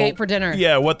 What she ate for dinner.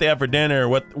 Yeah, what they have for dinner,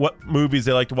 what movies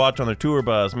they like to watch on their tour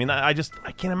bus. I mean, I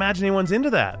can't imagine anyone's into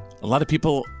that. A lot of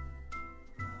people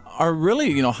are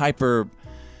really, hyper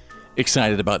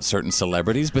excited about certain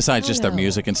celebrities besides just their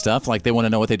music and stuff. Like, they want to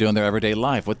know what they do in their everyday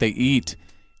life, what they eat,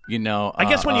 I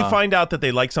guess when you find out that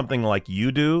they like something like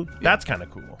you do, that's kind of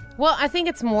cool. Well, I think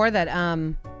it's more that, I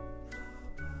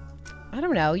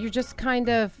don't know, you're just kind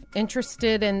of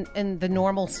interested in the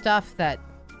normal stuff that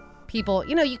people,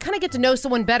 you kind of get to know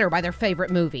someone better by their favorite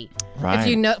movie. Right. If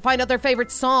you find out their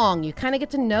favorite song, you kind of get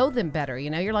to know them better.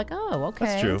 You're like, oh, okay.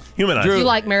 That's true. Humanize. You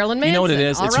like Marilyn Manson. You know what it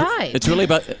is? All right. It's really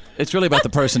about the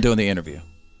person doing the interview.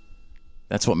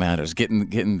 That's what matters.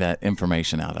 Getting that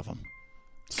information out of them.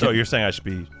 So you're saying I should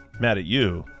be mad at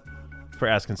you for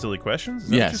asking silly questions? Is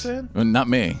that what you're saying? Well, not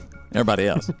me. Everybody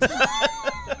else.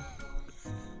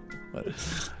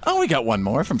 We got one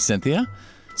more from Cynthia.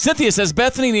 Cynthia says,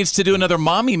 Bethany needs to do another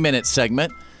Mommy Minute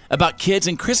segment about kids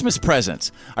and Christmas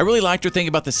presents. I really liked her thing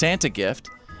about the Santa gift.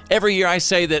 Every year I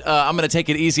say that I'm going to take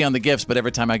it easy on the gifts, but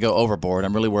every time I go overboard,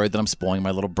 I'm really worried that I'm spoiling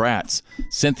my little brats.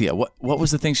 Cynthia, what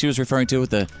was the thing she was referring to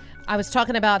with the... I was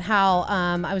talking about how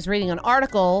I was reading an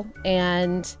article,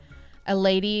 and a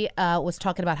lady was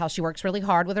talking about how she works really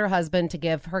hard with her husband to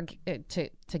give her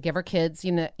to give her kids,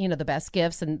 the best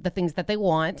gifts and the things that they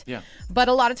want. Yeah. But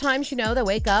a lot of times, they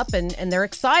wake up and they're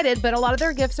excited, but a lot of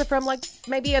their gifts are from like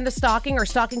maybe in the stocking or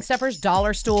stocking stuffers,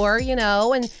 dollar store,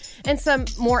 and some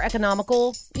more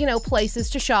economical, places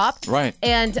to shop. Right.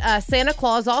 And Santa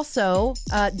Claus also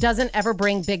doesn't ever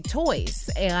bring big toys,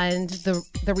 and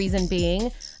the reason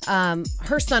being,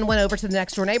 her son went over to the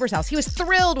next door neighbor's house. He was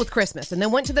thrilled with Christmas, and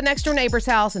then went to the next door neighbor's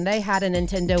house, and they had a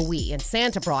Nintendo Wii, and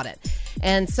Santa brought it.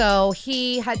 And so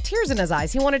he had tears in his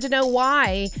eyes. He wanted to know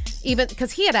why, even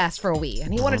because he had asked for a Wii,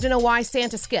 and he wanted to know why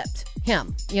Santa skipped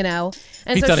him, And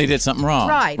he thought he did something wrong.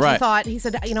 Right. He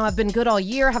said, I've been good all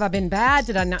year. Have I been bad?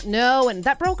 Did I not know? And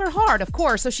that broke her heart, of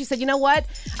course. So she said, you know what?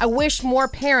 I wish more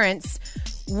parents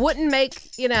wouldn't make,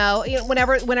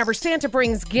 whenever Santa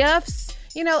brings gifts,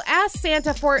 ask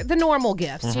Santa for the normal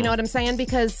gifts. You know what I'm saying?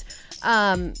 Because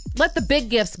let the big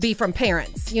gifts be from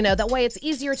parents. You know, that way it's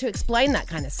easier to explain that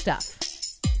kind of stuff.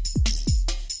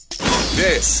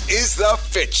 This is the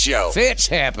Fitz Show. Fitz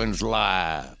happens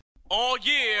live. Oh,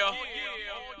 yeah.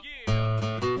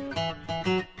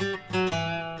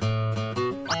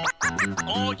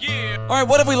 Oh, yeah. All right,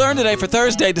 what have we learned today for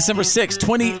Thursday, December 6,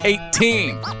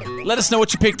 2018? Let us know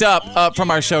what you picked up from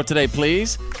our show today,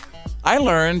 please. I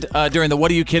learned during the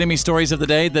What Are You Kidding Me stories of the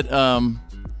day that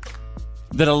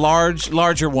that a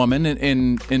larger woman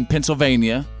in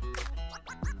Pennsylvania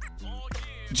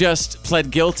just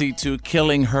pled guilty to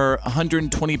killing her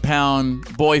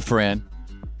 120-pound boyfriend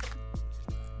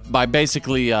by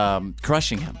basically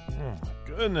crushing him. Oh, my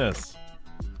goodness.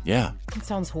 Yeah. It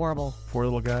sounds horrible. Poor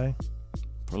little guy.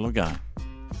 Poor little guy.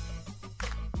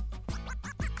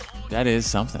 That is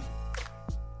something.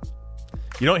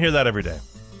 You don't hear that every day.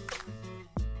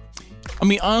 I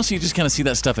mean, honestly, you just kind of see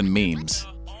that stuff in memes.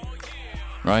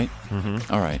 Right?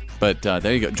 Mm-hmm. All right. But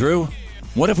there you go. Drew,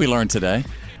 what have we learned today?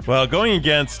 Well, going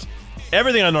against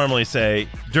everything I normally say,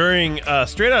 during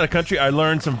Straight Outta Country, I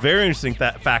learned some very interesting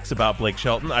facts about Blake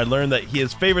Shelton. I learned that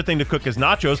his favorite thing to cook is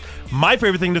nachos. My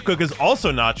favorite thing to cook is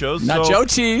also nachos. Nacho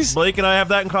cheese. Blake and I have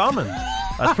that in common.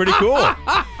 That's pretty cool.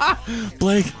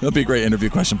 Blake, that'll be a great interview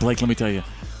question. Blake, let me tell you.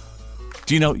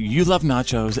 Do you know you love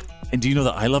nachos, and do you know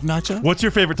that I love nachos? What's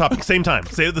your favorite topic? Same time.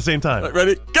 Say it at the same time. Right,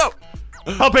 ready? Go!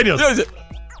 Jalapenos.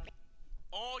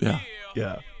 Yeah.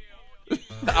 Yeah.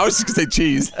 I was just going to say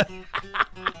cheese.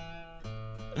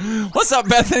 What's up,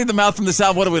 Bethany, the mouth from the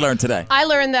south? What did we learn today? I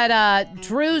learned that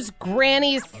Drew's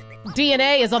granny's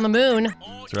DNA is on the moon.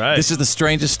 That's right. This is the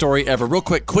strangest story ever. Real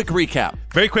quick recap.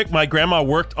 Very quick, my grandma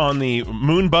worked on the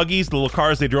moon buggies, the little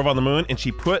cars they drove on the moon, and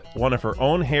she put one of her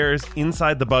own hairs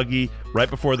inside the buggy right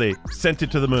before they sent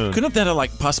it to the moon. Couldn't that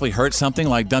have possibly hurt something,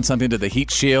 done something to the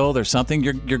heat shield or something?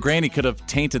 Your granny could have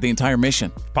tainted the entire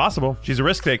mission. Possible. She's a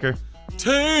risk taker.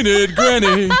 Tainted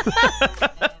granny.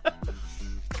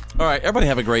 All right, everybody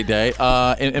have a great day.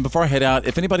 And before I head out,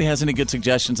 if anybody has any good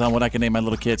suggestions on what I can name my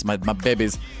little kids, my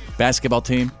baby's basketball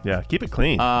team. Yeah, keep it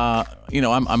clean.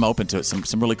 I'm open to it.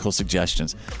 Some really cool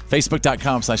suggestions.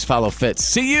 Facebook.com/follow Fitz.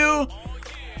 See you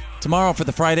tomorrow for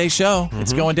the Friday show. Mm-hmm.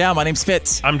 It's going down. My name's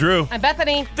Fitz. I'm Drew. I'm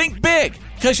Bethany. Think big,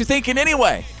 because you're thinking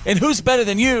anyway. And who's better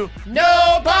than you?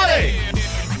 Nobody!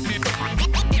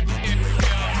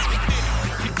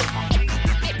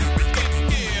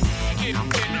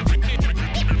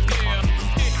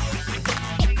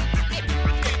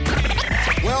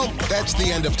 Well, that's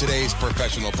the end of today's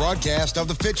professional broadcast of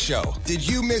The Fitz Show. Did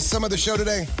you miss some of the show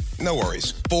today? No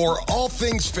worries. For all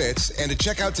things Fitz and to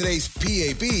check out today's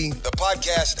PAB, the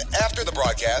podcast after the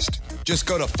broadcast, just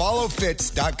go to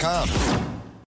followfitz.com.